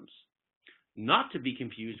systems. Not to be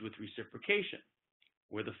confused with reciprocation,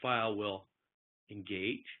 where the file will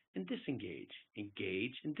engage and disengage,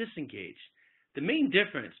 engage and disengage. The main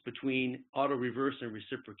difference between auto reverse and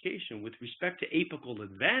reciprocation with respect to apical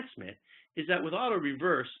advancement is that with auto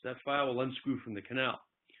reverse, that file will unscrew from the canal.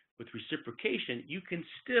 With reciprocation, you can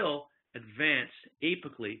still advance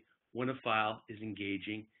apically when a file is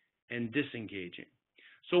engaging and disengaging.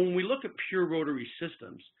 So when we look at pure rotary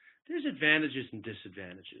systems, there's advantages and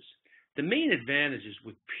disadvantages. The main advantages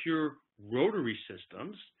with pure rotary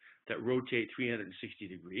systems that rotate 360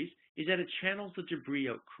 degrees is that it channels the debris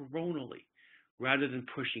out coronally rather than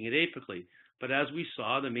pushing it apically. But as we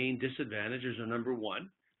saw, the main disadvantages are number 1,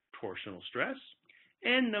 torsional stress,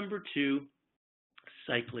 and number 2,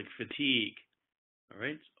 cyclic fatigue. All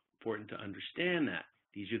right, it's important to understand that.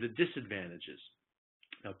 These are the disadvantages.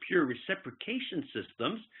 Now, pure reciprocation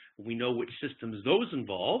systems, we know which systems those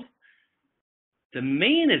involve. The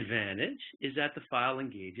main advantage is that the file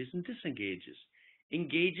engages and disengages.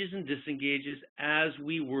 Engages and disengages as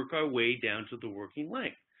we work our way down to the working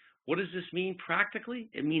length. What does this mean practically?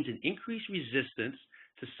 It means an increased resistance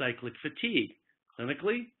to cyclic fatigue.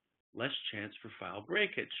 Clinically, less chance for file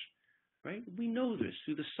breakage. Right? We know this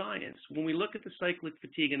through the science. When we look at the cyclic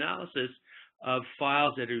fatigue analysis of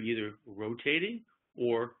files that are either rotating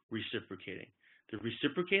or reciprocating, the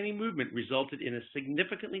reciprocating movement resulted in a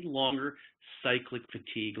significantly longer cyclic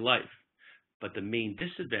fatigue life. But the main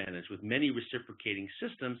disadvantage with many reciprocating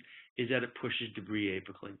systems is that it pushes debris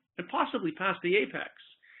apically and possibly past the apex.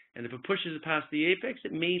 And if it pushes it past the apex,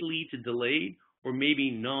 it may lead to delayed or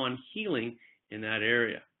maybe non-healing in that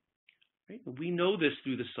area. Right? We know this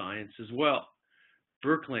through the science as well.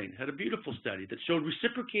 Berkelane had a beautiful study that showed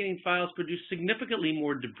reciprocating files produce significantly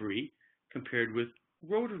more debris compared with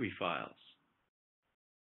rotary files.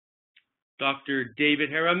 Dr. David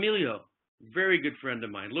Jaramillo, very good friend of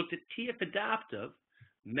mine, looked at TF adaptive,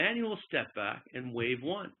 manual step back, and wave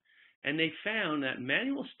 1. And they found that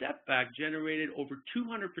manual step back generated over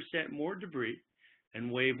 200% more debris,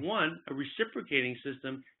 and wave 1, a reciprocating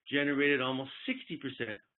system, generated almost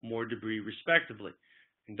 60% more debris respectively.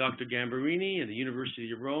 And Dr. Gambarini at the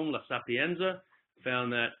University of Rome, La Sapienza,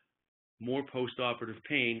 found that more postoperative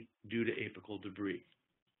pain due to apical debris.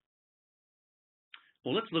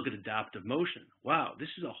 Well, let's look at adaptive motion. Wow, this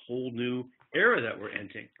is a whole new era that we're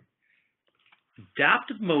entering.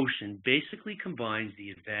 Adaptive motion basically combines the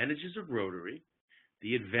advantages of rotary,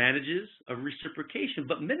 the advantages of reciprocation,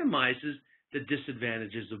 but minimizes the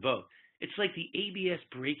disadvantages of both. It's like the ABS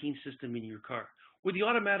braking system in your car or the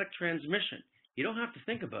automatic transmission. You don't have to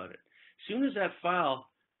think about it. As soon as that file,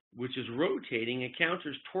 which is rotating,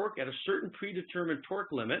 encounters torque at a certain predetermined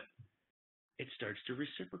torque limit, it starts to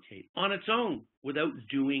reciprocate on its own without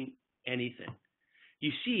doing anything.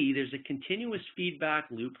 You see, there's a continuous feedback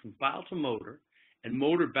loop from file to motor and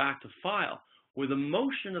motor back to file, where the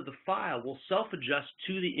motion of the file will self-adjust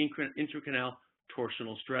to the intracanal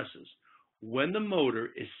torsional stresses when the motor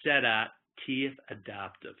is set at TF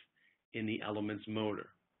adaptive in the element's motor,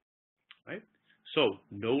 right? So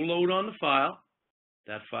no load on the file,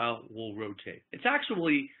 that file will rotate. It's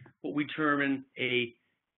actually what we term a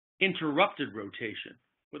interrupted rotation,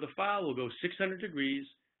 where the file will go 600 degrees,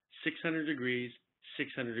 600 degrees,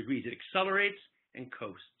 600 degrees. It accelerates and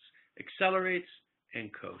coasts, accelerates and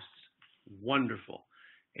coasts. Wonderful.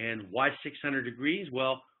 And why 600 degrees?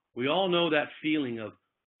 Well, we all know that feeling of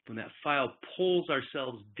when that file pulls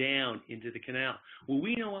ourselves down into the canal. Well,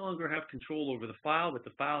 we no longer have control over the file, but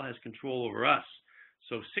the file has control over us.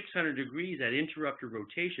 So 600 degrees, that interrupted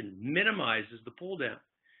rotation, minimizes the pull down.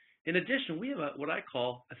 In addition, we have what I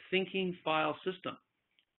call a thinking file system.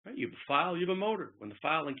 Right? You have a file, you have a motor. When the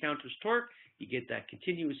file encounters torque, you get that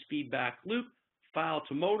continuous feedback loop, file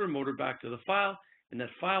to motor, motor back to the file, and that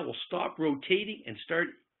file will stop rotating and start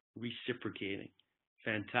reciprocating.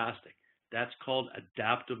 Fantastic. That's called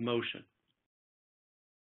adaptive motion.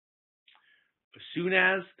 As soon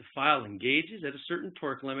as the file engages at a certain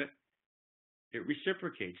torque limit, it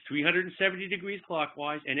reciprocates 370 degrees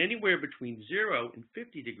clockwise and anywhere between 0 and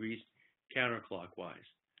 50 degrees counterclockwise.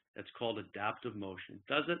 That's called adaptive motion. It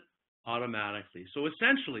does it automatically. So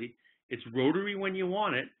essentially, it's rotary when you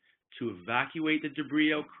want it to evacuate the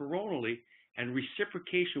debris out coronally, and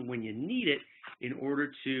reciprocation when you need it in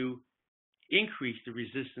order to increase the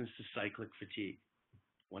resistance to cyclic fatigue.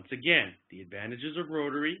 Once again, the advantages of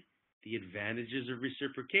rotary, the advantages of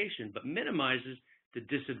reciprocation, but minimizes the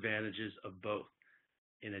disadvantages of both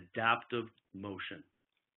in adaptive motion.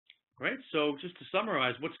 Right? So just to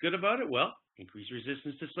summarize, what's good about it? Well, increased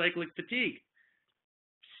resistance to cyclic fatigue,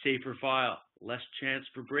 safer file, less chance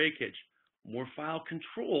for breakage, more file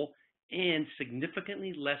control, and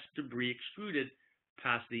significantly less debris extruded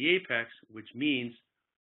past the apex, which means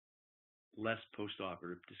less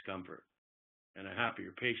postoperative discomfort and a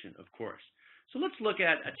happier patient, of course. So let's look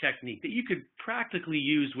at a technique that you could practically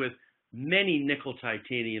use with many nickel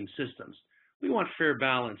titanium systems. We want fair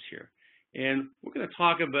balance here. And we're going to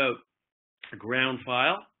talk about a ground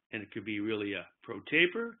file, and it could be really a pro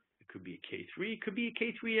taper, it could be a K3, it could be a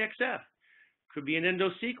K3XF, it could be an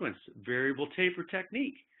endosequence, variable taper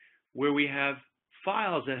technique, where we have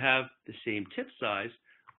files that have the same tip size,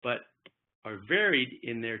 but are varied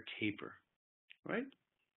in their taper, right?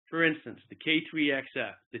 For instance, the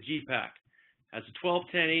K3XF, the GPAC, has a 12,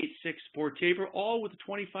 10, 8, 6, 4 taper, all with a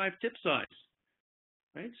 25 tip size,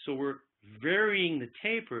 right? So we're varying the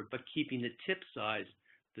taper, but keeping the tip size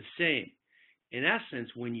the same. In essence,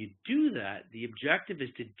 when you do that, the objective is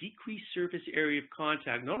to decrease surface area of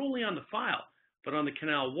contact, not only on the file, but on the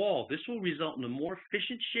canal wall. This will result in a more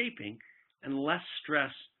efficient shaping and less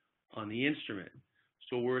stress on the instrument.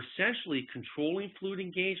 So we're essentially controlling fluid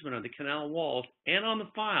engagement on the canal walls and on the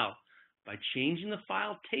file by changing the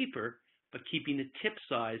file taper, but keeping the tip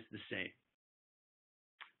size the same.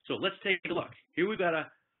 So let's take a look. Here we've got a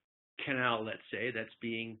canal, let's say, that's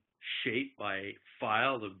being shaped by a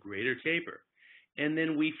file of greater taper. And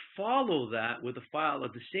then we follow that with a file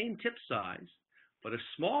of the same tip size, but a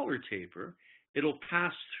smaller taper. It'll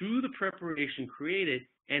pass through the preparation created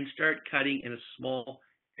and start cutting in a small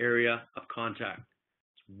area of contact.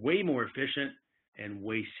 It's way more efficient and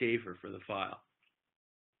way safer for the file.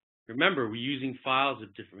 Remember, we're using files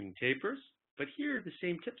of differing tapers, but here are the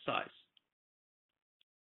same tip size.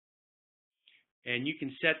 And you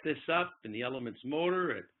can set this up in the Elements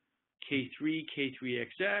motor at K3,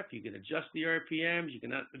 K3XF. You can adjust the RPMs. You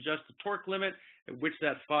can adjust the torque limit at which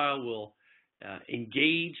that file will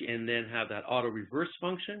engage and then have that auto reverse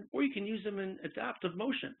function, or you can use them in adaptive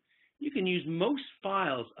motion. You can use most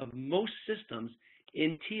files of most systems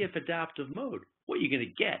in TF adaptive mode. What you're going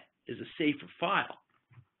to get is a safer file.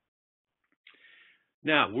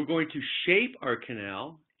 Now, we're going to shape our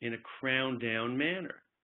canal in a crown down manner.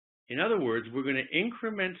 In other words, we're going to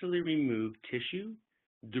incrementally remove tissue,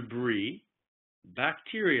 debris,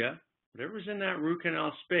 bacteria, whatever's in that root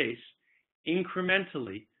canal space,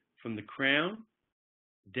 incrementally from the crown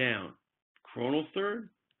down, coronal third,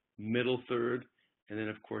 middle third, and then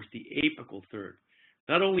of course the apical third.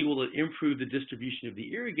 Not only will it improve the distribution of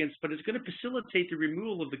the irrigants, but it's going to facilitate the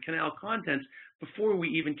removal of the canal contents before we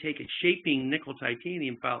even take a shaping nickel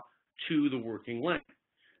titanium file to the working length.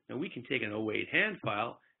 Now we can take an 08 hand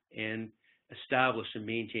file and establish and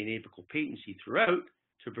maintain apical patency throughout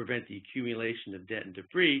to prevent the accumulation of dent and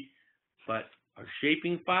debris, but our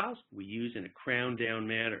shaping files we use in a crown down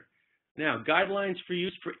manner. Now, guidelines for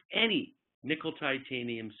use for any nickel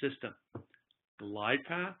titanium system: glide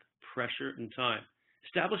path, pressure, and time.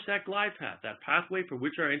 Establish that glide path, that pathway for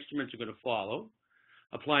which our instruments are going to follow.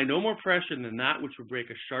 Apply no more pressure than that which will break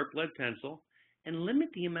a sharp lead pencil, and limit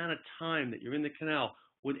the amount of time that you're in the canal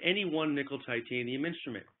with any one nickel titanium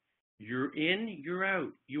instrument. You're in, you're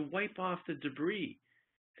out. You wipe off the debris.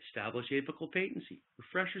 Establish apical patency.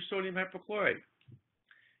 Refresh your sodium hypochlorite.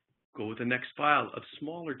 Go with the next file of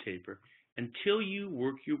smaller taper until you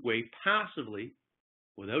work your way passively,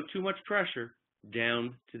 without too much pressure,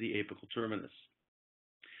 down to the apical terminus.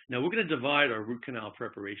 Now we're going to divide our root canal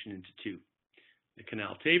preparation into two: the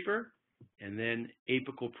canal taper and then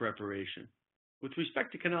apical preparation. With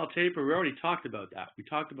respect to canal taper, we already talked about that. We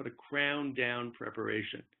talked about a crown down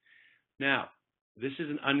preparation. Now, this is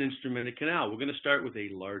an uninstrumented canal. We're going to start with a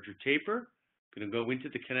larger taper. Going to go into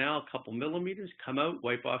the canal a couple millimeters, come out,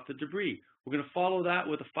 wipe off the debris. We're going to follow that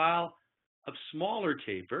with a file of smaller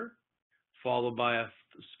taper, followed by a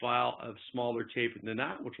file of smaller taper than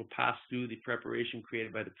that, which will pass through the preparation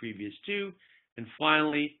created by the previous two, and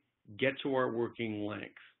finally get to our working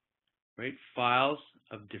length. Right? Files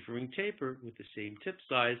of differing taper with the same tip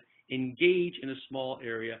size engage in a small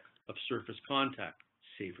area of surface contact.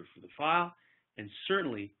 Safer for the file, and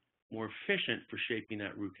certainly more efficient for shaping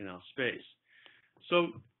that root canal space. So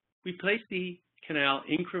we place the file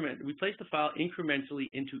incrementally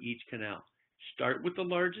into each canal. Start with the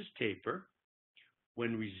largest taper.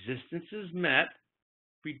 When resistance is met,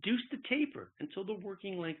 reduce the taper until the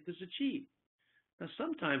working length is achieved. Now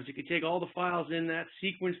sometimes you can take all the files in that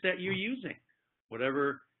sequence that you're using,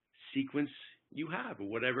 whatever sequence you have or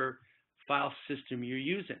whatever file system you're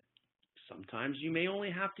using. Sometimes you may only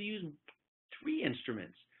have to use 3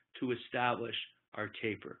 instruments to establish our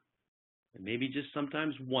taper, and maybe just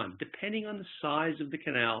sometimes 1, depending on the size of the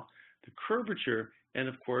canal, the curvature, and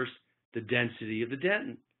of course the density of the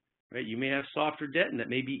dentin. Right? You may have softer dentin that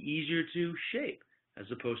may be easier to shape as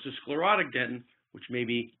opposed to sclerotic dentin, which may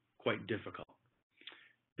be quite difficult.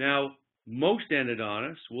 Now, most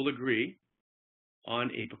endodontists will agree on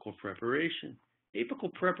apical preparation.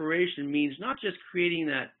 Apical preparation means not just creating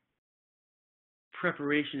that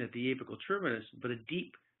preparation at the apical terminus, but a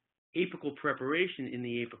deep apical preparation in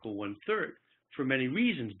the apical 1/3 for many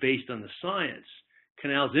reasons based on the science.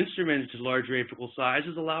 Canals instrumented to larger apical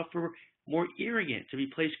sizes allow for more irrigant to be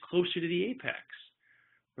placed closer to the apex,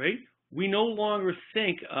 right? We no longer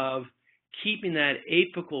think of keeping that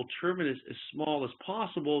apical terminus as small as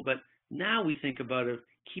possible, but now we think about it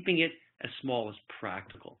keeping it as small as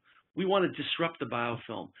practical. We want to disrupt the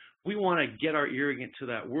biofilm. We want to get our irrigant to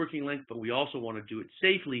that working length, but we also want to do it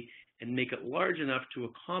safely and make it large enough to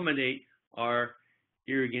accommodate our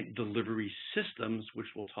irrigant delivery systems, which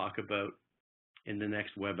we'll talk about in the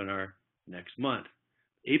next webinar next month.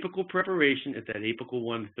 Apical preparation at that apical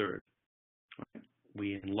 1/3.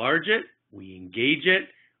 We enlarge it, we engage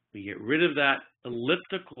it, we get rid of that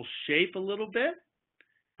elliptical shape a little bit,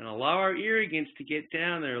 and allow our irrigants to get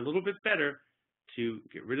down there a little bit better to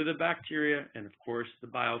get rid of the bacteria and, of course, the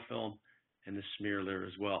biofilm and the smear layer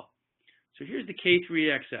as well. So here's the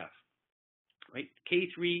K3XF. Right?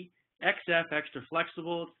 K3XF, extra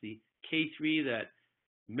flexible. It's the K3 that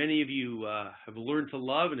many of you have learned to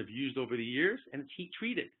love and have used over the years, and it's heat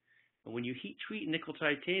treated. And when you heat treat nickel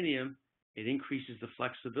titanium, it increases the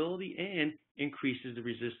flexibility and increases the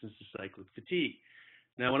resistance to cyclic fatigue.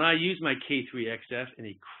 Now, when I use my K3XF in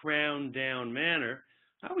a crown down manner,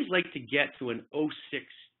 I always like to get to an 06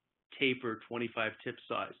 taper 25 tip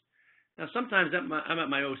size. Now, sometimes I'm at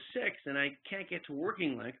my 06 and I can't get to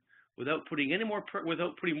working length. without putting more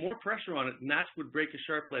pressure on it, and that would break a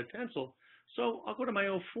sharp lead pencil. So I'll go to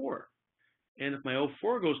my 04. And if my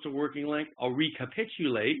 04 goes to working length, I'll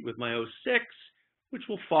recapitulate with my 06, which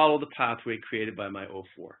will follow the pathway created by my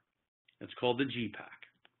 04. That's called the GPAC.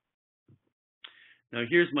 Now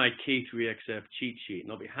here's my K3XF cheat sheet,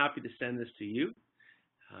 and I'll be happy to send this to you.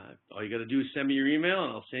 All you got to do is send me your email,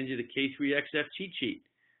 and I'll send you the K3XF cheat sheet.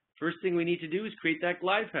 First thing we need to do is create that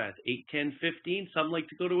glide path, 8, 10, 15. Some like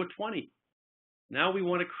to go to a 20. Now we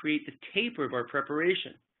want to create the taper of our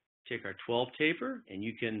preparation. Take our 12 taper, and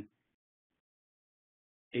you can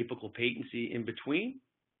apical patency in between,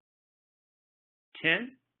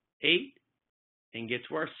 10, 8, and get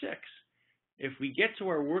to our 6. If we get to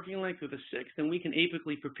our working length with a 6, then we can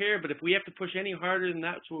apically prepare, but if we have to push any harder than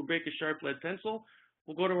that so we'll break a sharp lead pencil,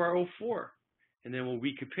 we'll go to our 04, and then we'll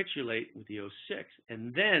recapitulate with the 06,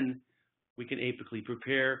 and then we can apically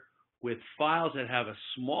prepare with files that have a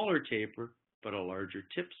smaller taper but a larger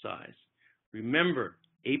tip size. Remember,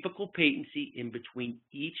 apical patency in between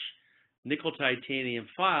each nickel titanium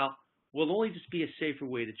file will only just be a safer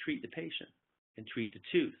way to treat the patient and treat the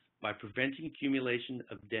tooth by preventing accumulation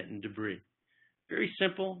of dent and debris. Very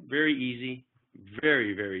simple, very easy,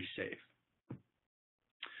 very, very safe.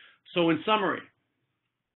 So in summary,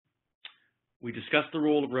 we discussed the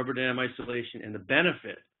role of rubber dam isolation and the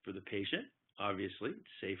benefit for the patient. Obviously,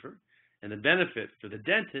 it's safer. And the benefit for the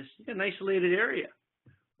dentist, you get an isolated area.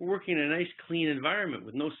 We're working in a nice, clean environment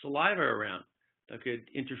with no saliva around that could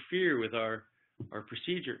interfere with our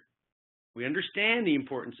procedure. We understand the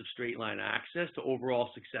importance of straight line access to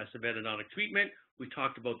overall success of endodontic treatment. We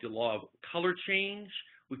talked about the law of color change.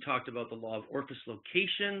 We talked about the law of orifice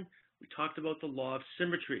location. We talked about the law of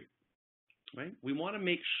symmetry. Right? We want to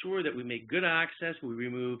make sure that we make good access. We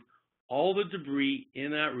remove all the debris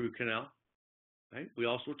in that root canal. Right? We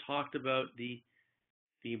also talked about the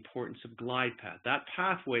importance of glide path, that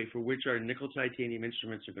pathway for which our nickel titanium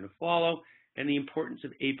instruments are going to follow, and the importance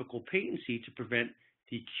of apical patency to prevent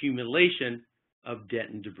the accumulation of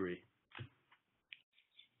dent and debris.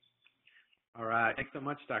 All right. Thanks so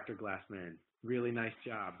much, Dr. Glassman. Really nice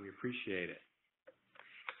job. We appreciate it.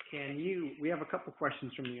 We have a couple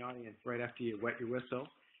questions from the audience right after you wet your whistle.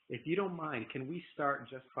 If you don't mind, can we start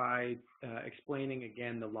just by explaining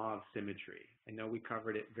again the law of symmetry? I know we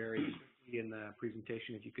covered it very quickly in the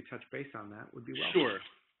presentation. If you could touch base on that, would be welcome. Sure.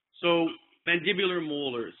 So mandibular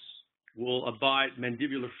molars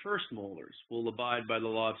mandibular first molars will abide by the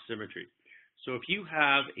law of symmetry. So if you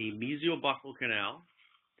have a mesiobuccal canal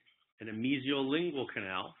and a mesiolingual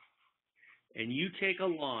canal, and you take a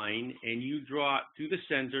line and you draw it through the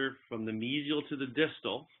center from the mesial to the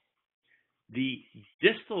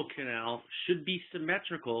distal canal should be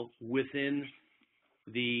symmetrical within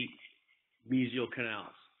the mesial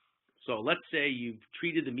canals. So let's say you've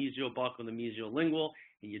treated the mesiobuccal and the mesiolingual,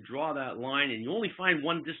 and you draw that line, and you only find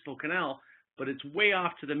one distal canal, but it's way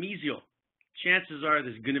off to the mesial. Chances are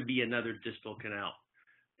there's going to be another distal canal.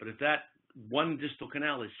 But if that one distal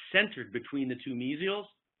canal is centered between the two mesials,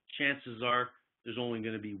 chances are there's only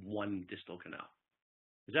going to be one distal canal.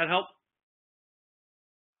 Does that help?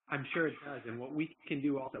 I'm sure it does. And what we can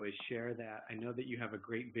do also is share that. I know that you have a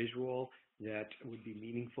great visual that would be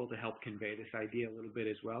meaningful to help convey this idea a little bit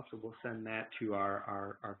as well. So we'll send that to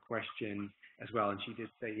our question as well. And she did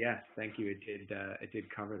say, yes, thank you. It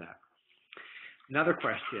did cover that. Another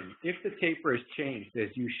question. If the taper is changed as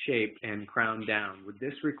you shape and crown down, would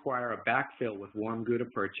this require a backfill with warm gutta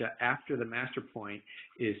percha after the master point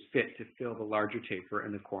is fit to fill the larger taper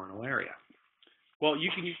in the coronal area? Well, you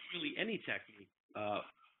can use really any technique.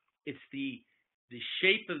 It's the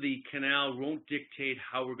shape of the canal won't dictate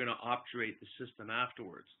how we're going to obturate the system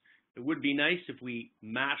afterwards. It would be nice if we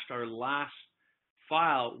matched our last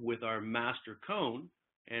file with our master cone,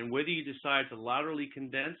 and whether you decide to laterally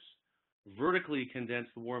condense, vertically condense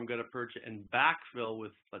the warm gutta percha and backfill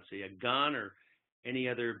with, let's say, a gun or any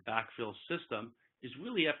other backfill system is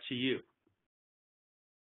really up to you.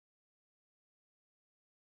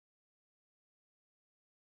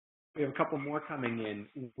 We have a couple more coming in.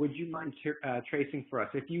 Would you mind tracing for us?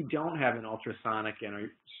 If you don't have an ultrasonic and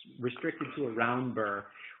are restricted to a round burr,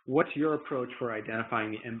 what's your approach for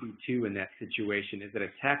identifying the MB2 in that situation? Is it a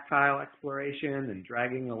tactile exploration and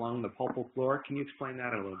dragging along the pulpal floor? Can you explain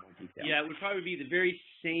that in a little more detail? Yeah, it would probably be the very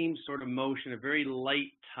same sort of motion, a very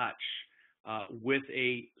light touch with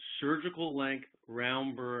a surgical length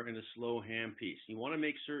round burr and a slow handpiece. You want to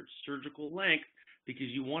make surgical length because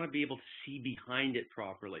you want to be able to see behind it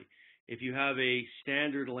properly. If you have a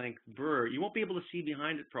standard length burr, you won't be able to see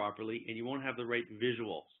behind it properly and you won't have the right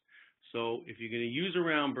visuals. So if you're going to use a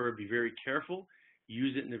round burr, be very careful.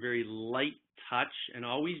 use it in a very light touch, and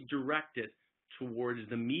always direct it towards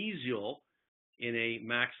the mesial in a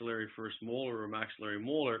maxillary first molar or maxillary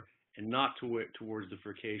molar, and not towards the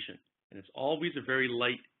furcation. And it's always a very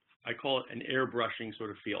light, I call it an airbrushing sort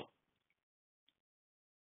of feel.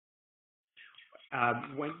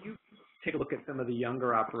 When you take a look at some of the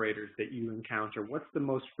younger operators that you encounter, what's the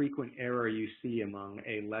most frequent error you see among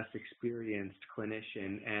a less experienced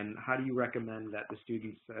clinician, and how do you recommend that the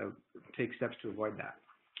students take steps to avoid that?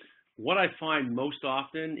 What I find most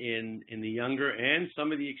often in the younger and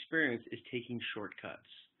some of the experienced is taking shortcuts.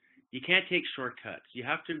 You can't take shortcuts. You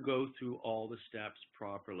have to go through all the steps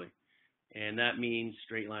properly. And that means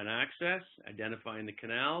straight line access, identifying the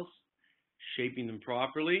canals, shaping them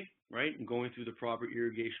properly, right, and going through the proper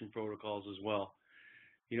irrigation protocols as well.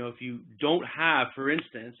 You know, if you don't have, for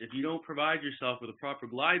instance, if you don't provide yourself with a proper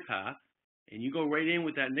glide path, and you go right in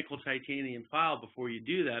with that nickel titanium file before you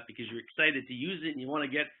do that because you're excited to use it and you want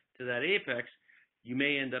to get to that apex, you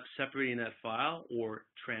may end up separating that file or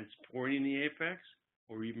transporting the apex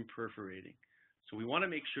or even perforating. So we want to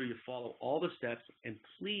make sure you follow all the steps, and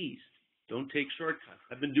please don't take shortcuts.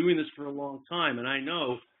 I've been doing this for a long time, and I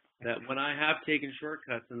know that when I have taken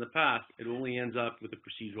shortcuts in the past, it only ends up with a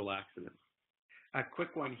procedural accident. A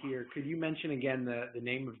quick one here. Could you mention again the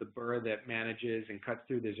name of the burr that manages and cuts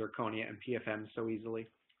through the zirconia and PFM so easily?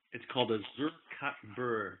 It's called a zircut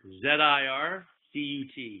burr,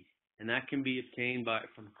 Z-I-R-C-U-T, and that can be obtained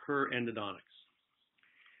from Kerr Endodontics.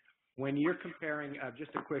 When you're comparing,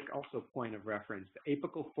 just a quick also point of reference, the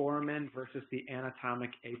apical foramen versus the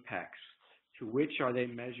anatomic apex, to which are they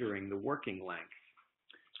measuring the working length?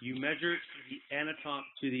 You measure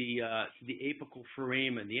to the apical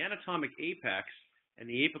foramen. The anatomic apex and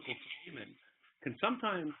the apical foramen can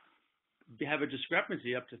sometimes have a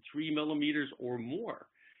discrepancy up to 3 millimeters or more.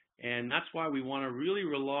 And that's why we want to really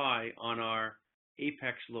rely on our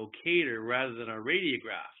apex locator rather than our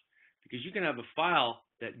radiograph, because you can have a file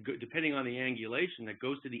that, depending on the angulation, that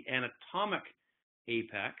goes to the anatomic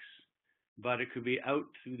apex, but it could be out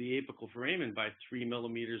through the apical foramen by 3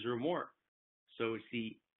 millimeters or more. So it's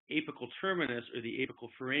the apical terminus or the apical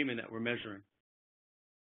foramen that we're measuring.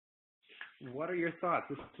 What are your thoughts?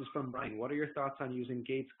 This is from Brian. What are your thoughts on using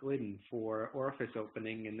Gates Glidden for orifice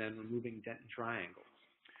opening and then removing dent and triangles?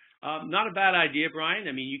 Not a bad idea, Brian.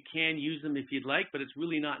 I mean, you can use them if you'd like, but it's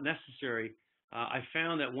really not necessary. I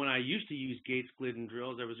found that when I used to use Gates Glidden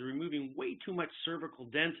drills, I was removing way too much cervical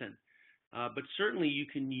dentin. But certainly you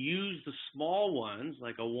can use the small ones,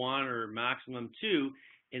 like a 1 or maximum 2,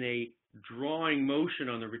 in a drawing motion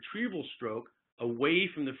on the retrieval stroke away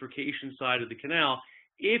from the furcation side of the canal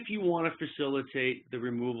if you want to facilitate the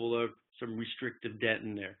removal of some restrictive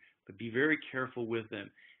dentin there. But be very careful with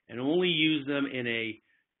them, and only use them in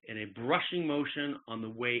a brushing motion on the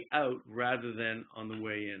way out rather than on the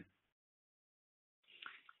way in.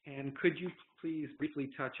 And could you please briefly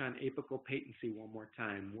touch on apical patency one more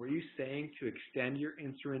time? Were you saying to extend your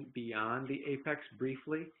instrument beyond the apex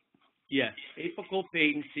briefly? Yes, apical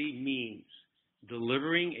patency means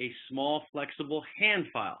delivering a small flexible hand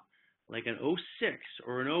file, like an 06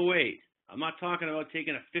 or an 08. I'm not talking about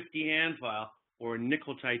taking a 50 hand file or a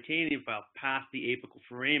nickel titanium file past the apical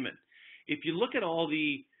foramen. If you look at all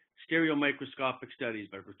the stereomicroscopic studies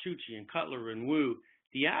by Bertucci and Cutler and Wu,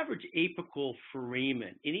 the average apical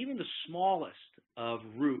foramen, and even the smallest of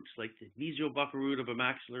roots, like the mesial-buffer root of a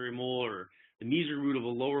maxillary molar or the mesial root of a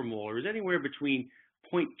lower molar, is anywhere between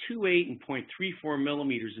 0.28 and 0.34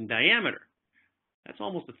 millimeters in diameter. That's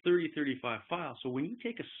almost a 30-35 file. So when you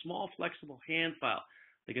take a small flexible hand file,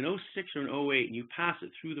 like an 06 or an 08, and you pass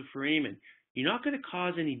it through the foramen, you're not going to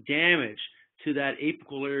cause any damage to that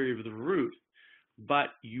apical area of the root, but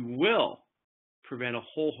you will prevent a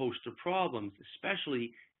whole host of problems,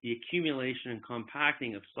 especially the accumulation and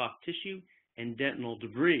compacting of soft tissue and dentinal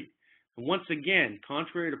debris. And once again,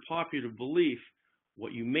 contrary to popular belief,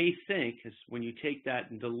 what you may think is when you take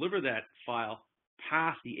that and deliver that file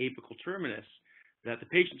past the apical terminus, that the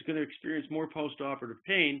patient's going to experience more postoperative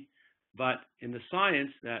pain. But in the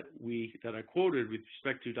science that I quoted with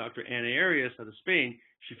respect to Dr. Ana Arias out of Spain,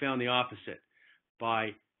 she found the opposite.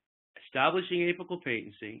 By establishing apical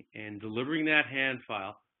patency and delivering that hand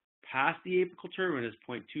file past the apical terminus,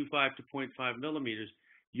 0.25 to 0.5 millimeters,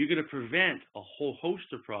 you're going to prevent a whole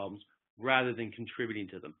host of problems rather than contributing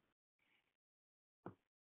to them.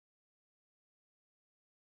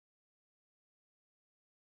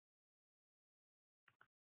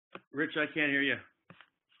 Rich, I can't hear you.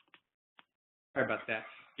 Sorry about that.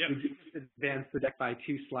 Yep. We just advanced the deck by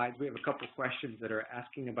 2 slides. We have a couple questions that are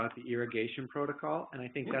asking about the irrigation protocol, and I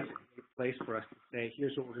think that's a great place for us to say,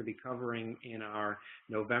 here's what we're going to be covering in our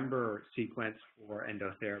November sequence for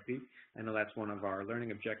endotherapy. I know that's one of our learning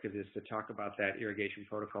objectives, is to talk about that irrigation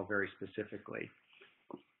protocol very specifically.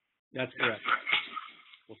 That's correct.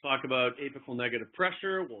 We'll talk about apical negative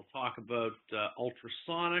pressure. We'll talk about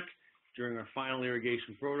ultrasonic during our final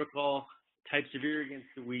irrigation protocol, types of irrigants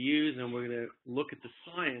that we use, and we're going to look at the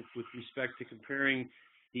science with respect to comparing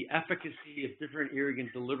the efficacy of different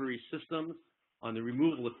irrigant delivery systems on the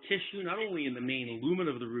removal of tissue, not only in the main lumen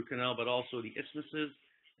of the root canal, but also the isthmuses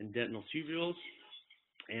and dentinal tubules,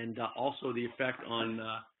 and also the effect on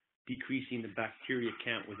decreasing the bacteria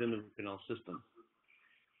count within the root canal system.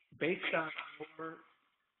 Based on your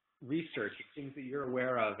research, things that you're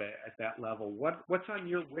aware of at that level, what's on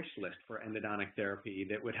your wish list for endodontic therapy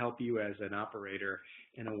that would help you as an operator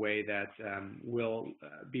in a way that will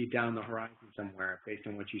be down the horizon somewhere based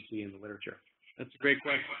on what you see in the literature? That's a great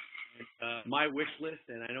question. My wish list,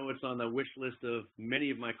 and I know it's on the wish list of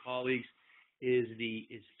many of my colleagues, is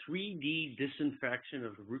 3D disinfection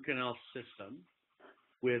of the root canal system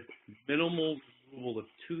with minimal removal of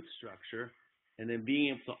tooth structure, and then being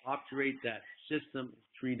able to operate that system in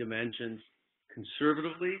 3 dimensions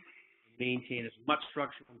conservatively, maintain as much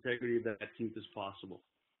structural integrity of that tooth as possible.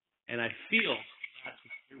 And I feel that's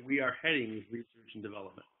where we are heading with research and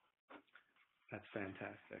development. That's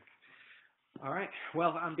fantastic. All right.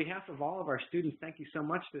 Well, on behalf of all of our students, thank you so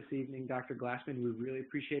much this evening, Dr. Glassman. We really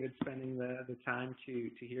appreciated spending the time to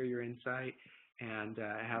hear your insight and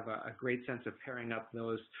have a great sense of pairing up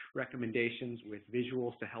those recommendations with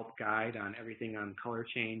visuals to help guide on everything on color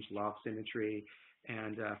change, law of symmetry.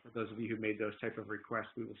 And for those of you who made those type of requests,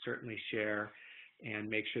 we will certainly share and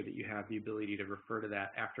make sure that you have the ability to refer to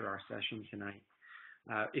that after our session tonight.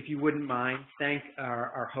 If you wouldn't mind, thank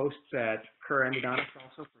our hosts at Kerr Endodontics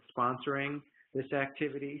also for sponsoring this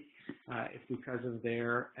activity. It's because of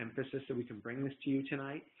their emphasis that we can bring this to you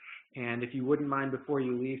tonight. And if you wouldn't mind, before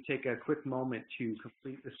you leave, take a quick moment to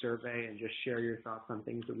complete the survey and just share your thoughts on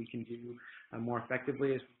things that we can do more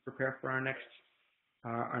effectively as we prepare for our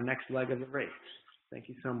next leg of the race. Thank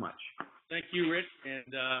you so much. Thank you, Rich,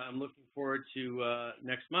 and I'm looking forward to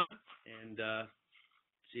next month and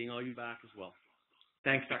seeing all you back as well.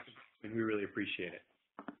 Thanks, Dr. We really appreciate it.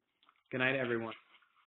 Good night, everyone.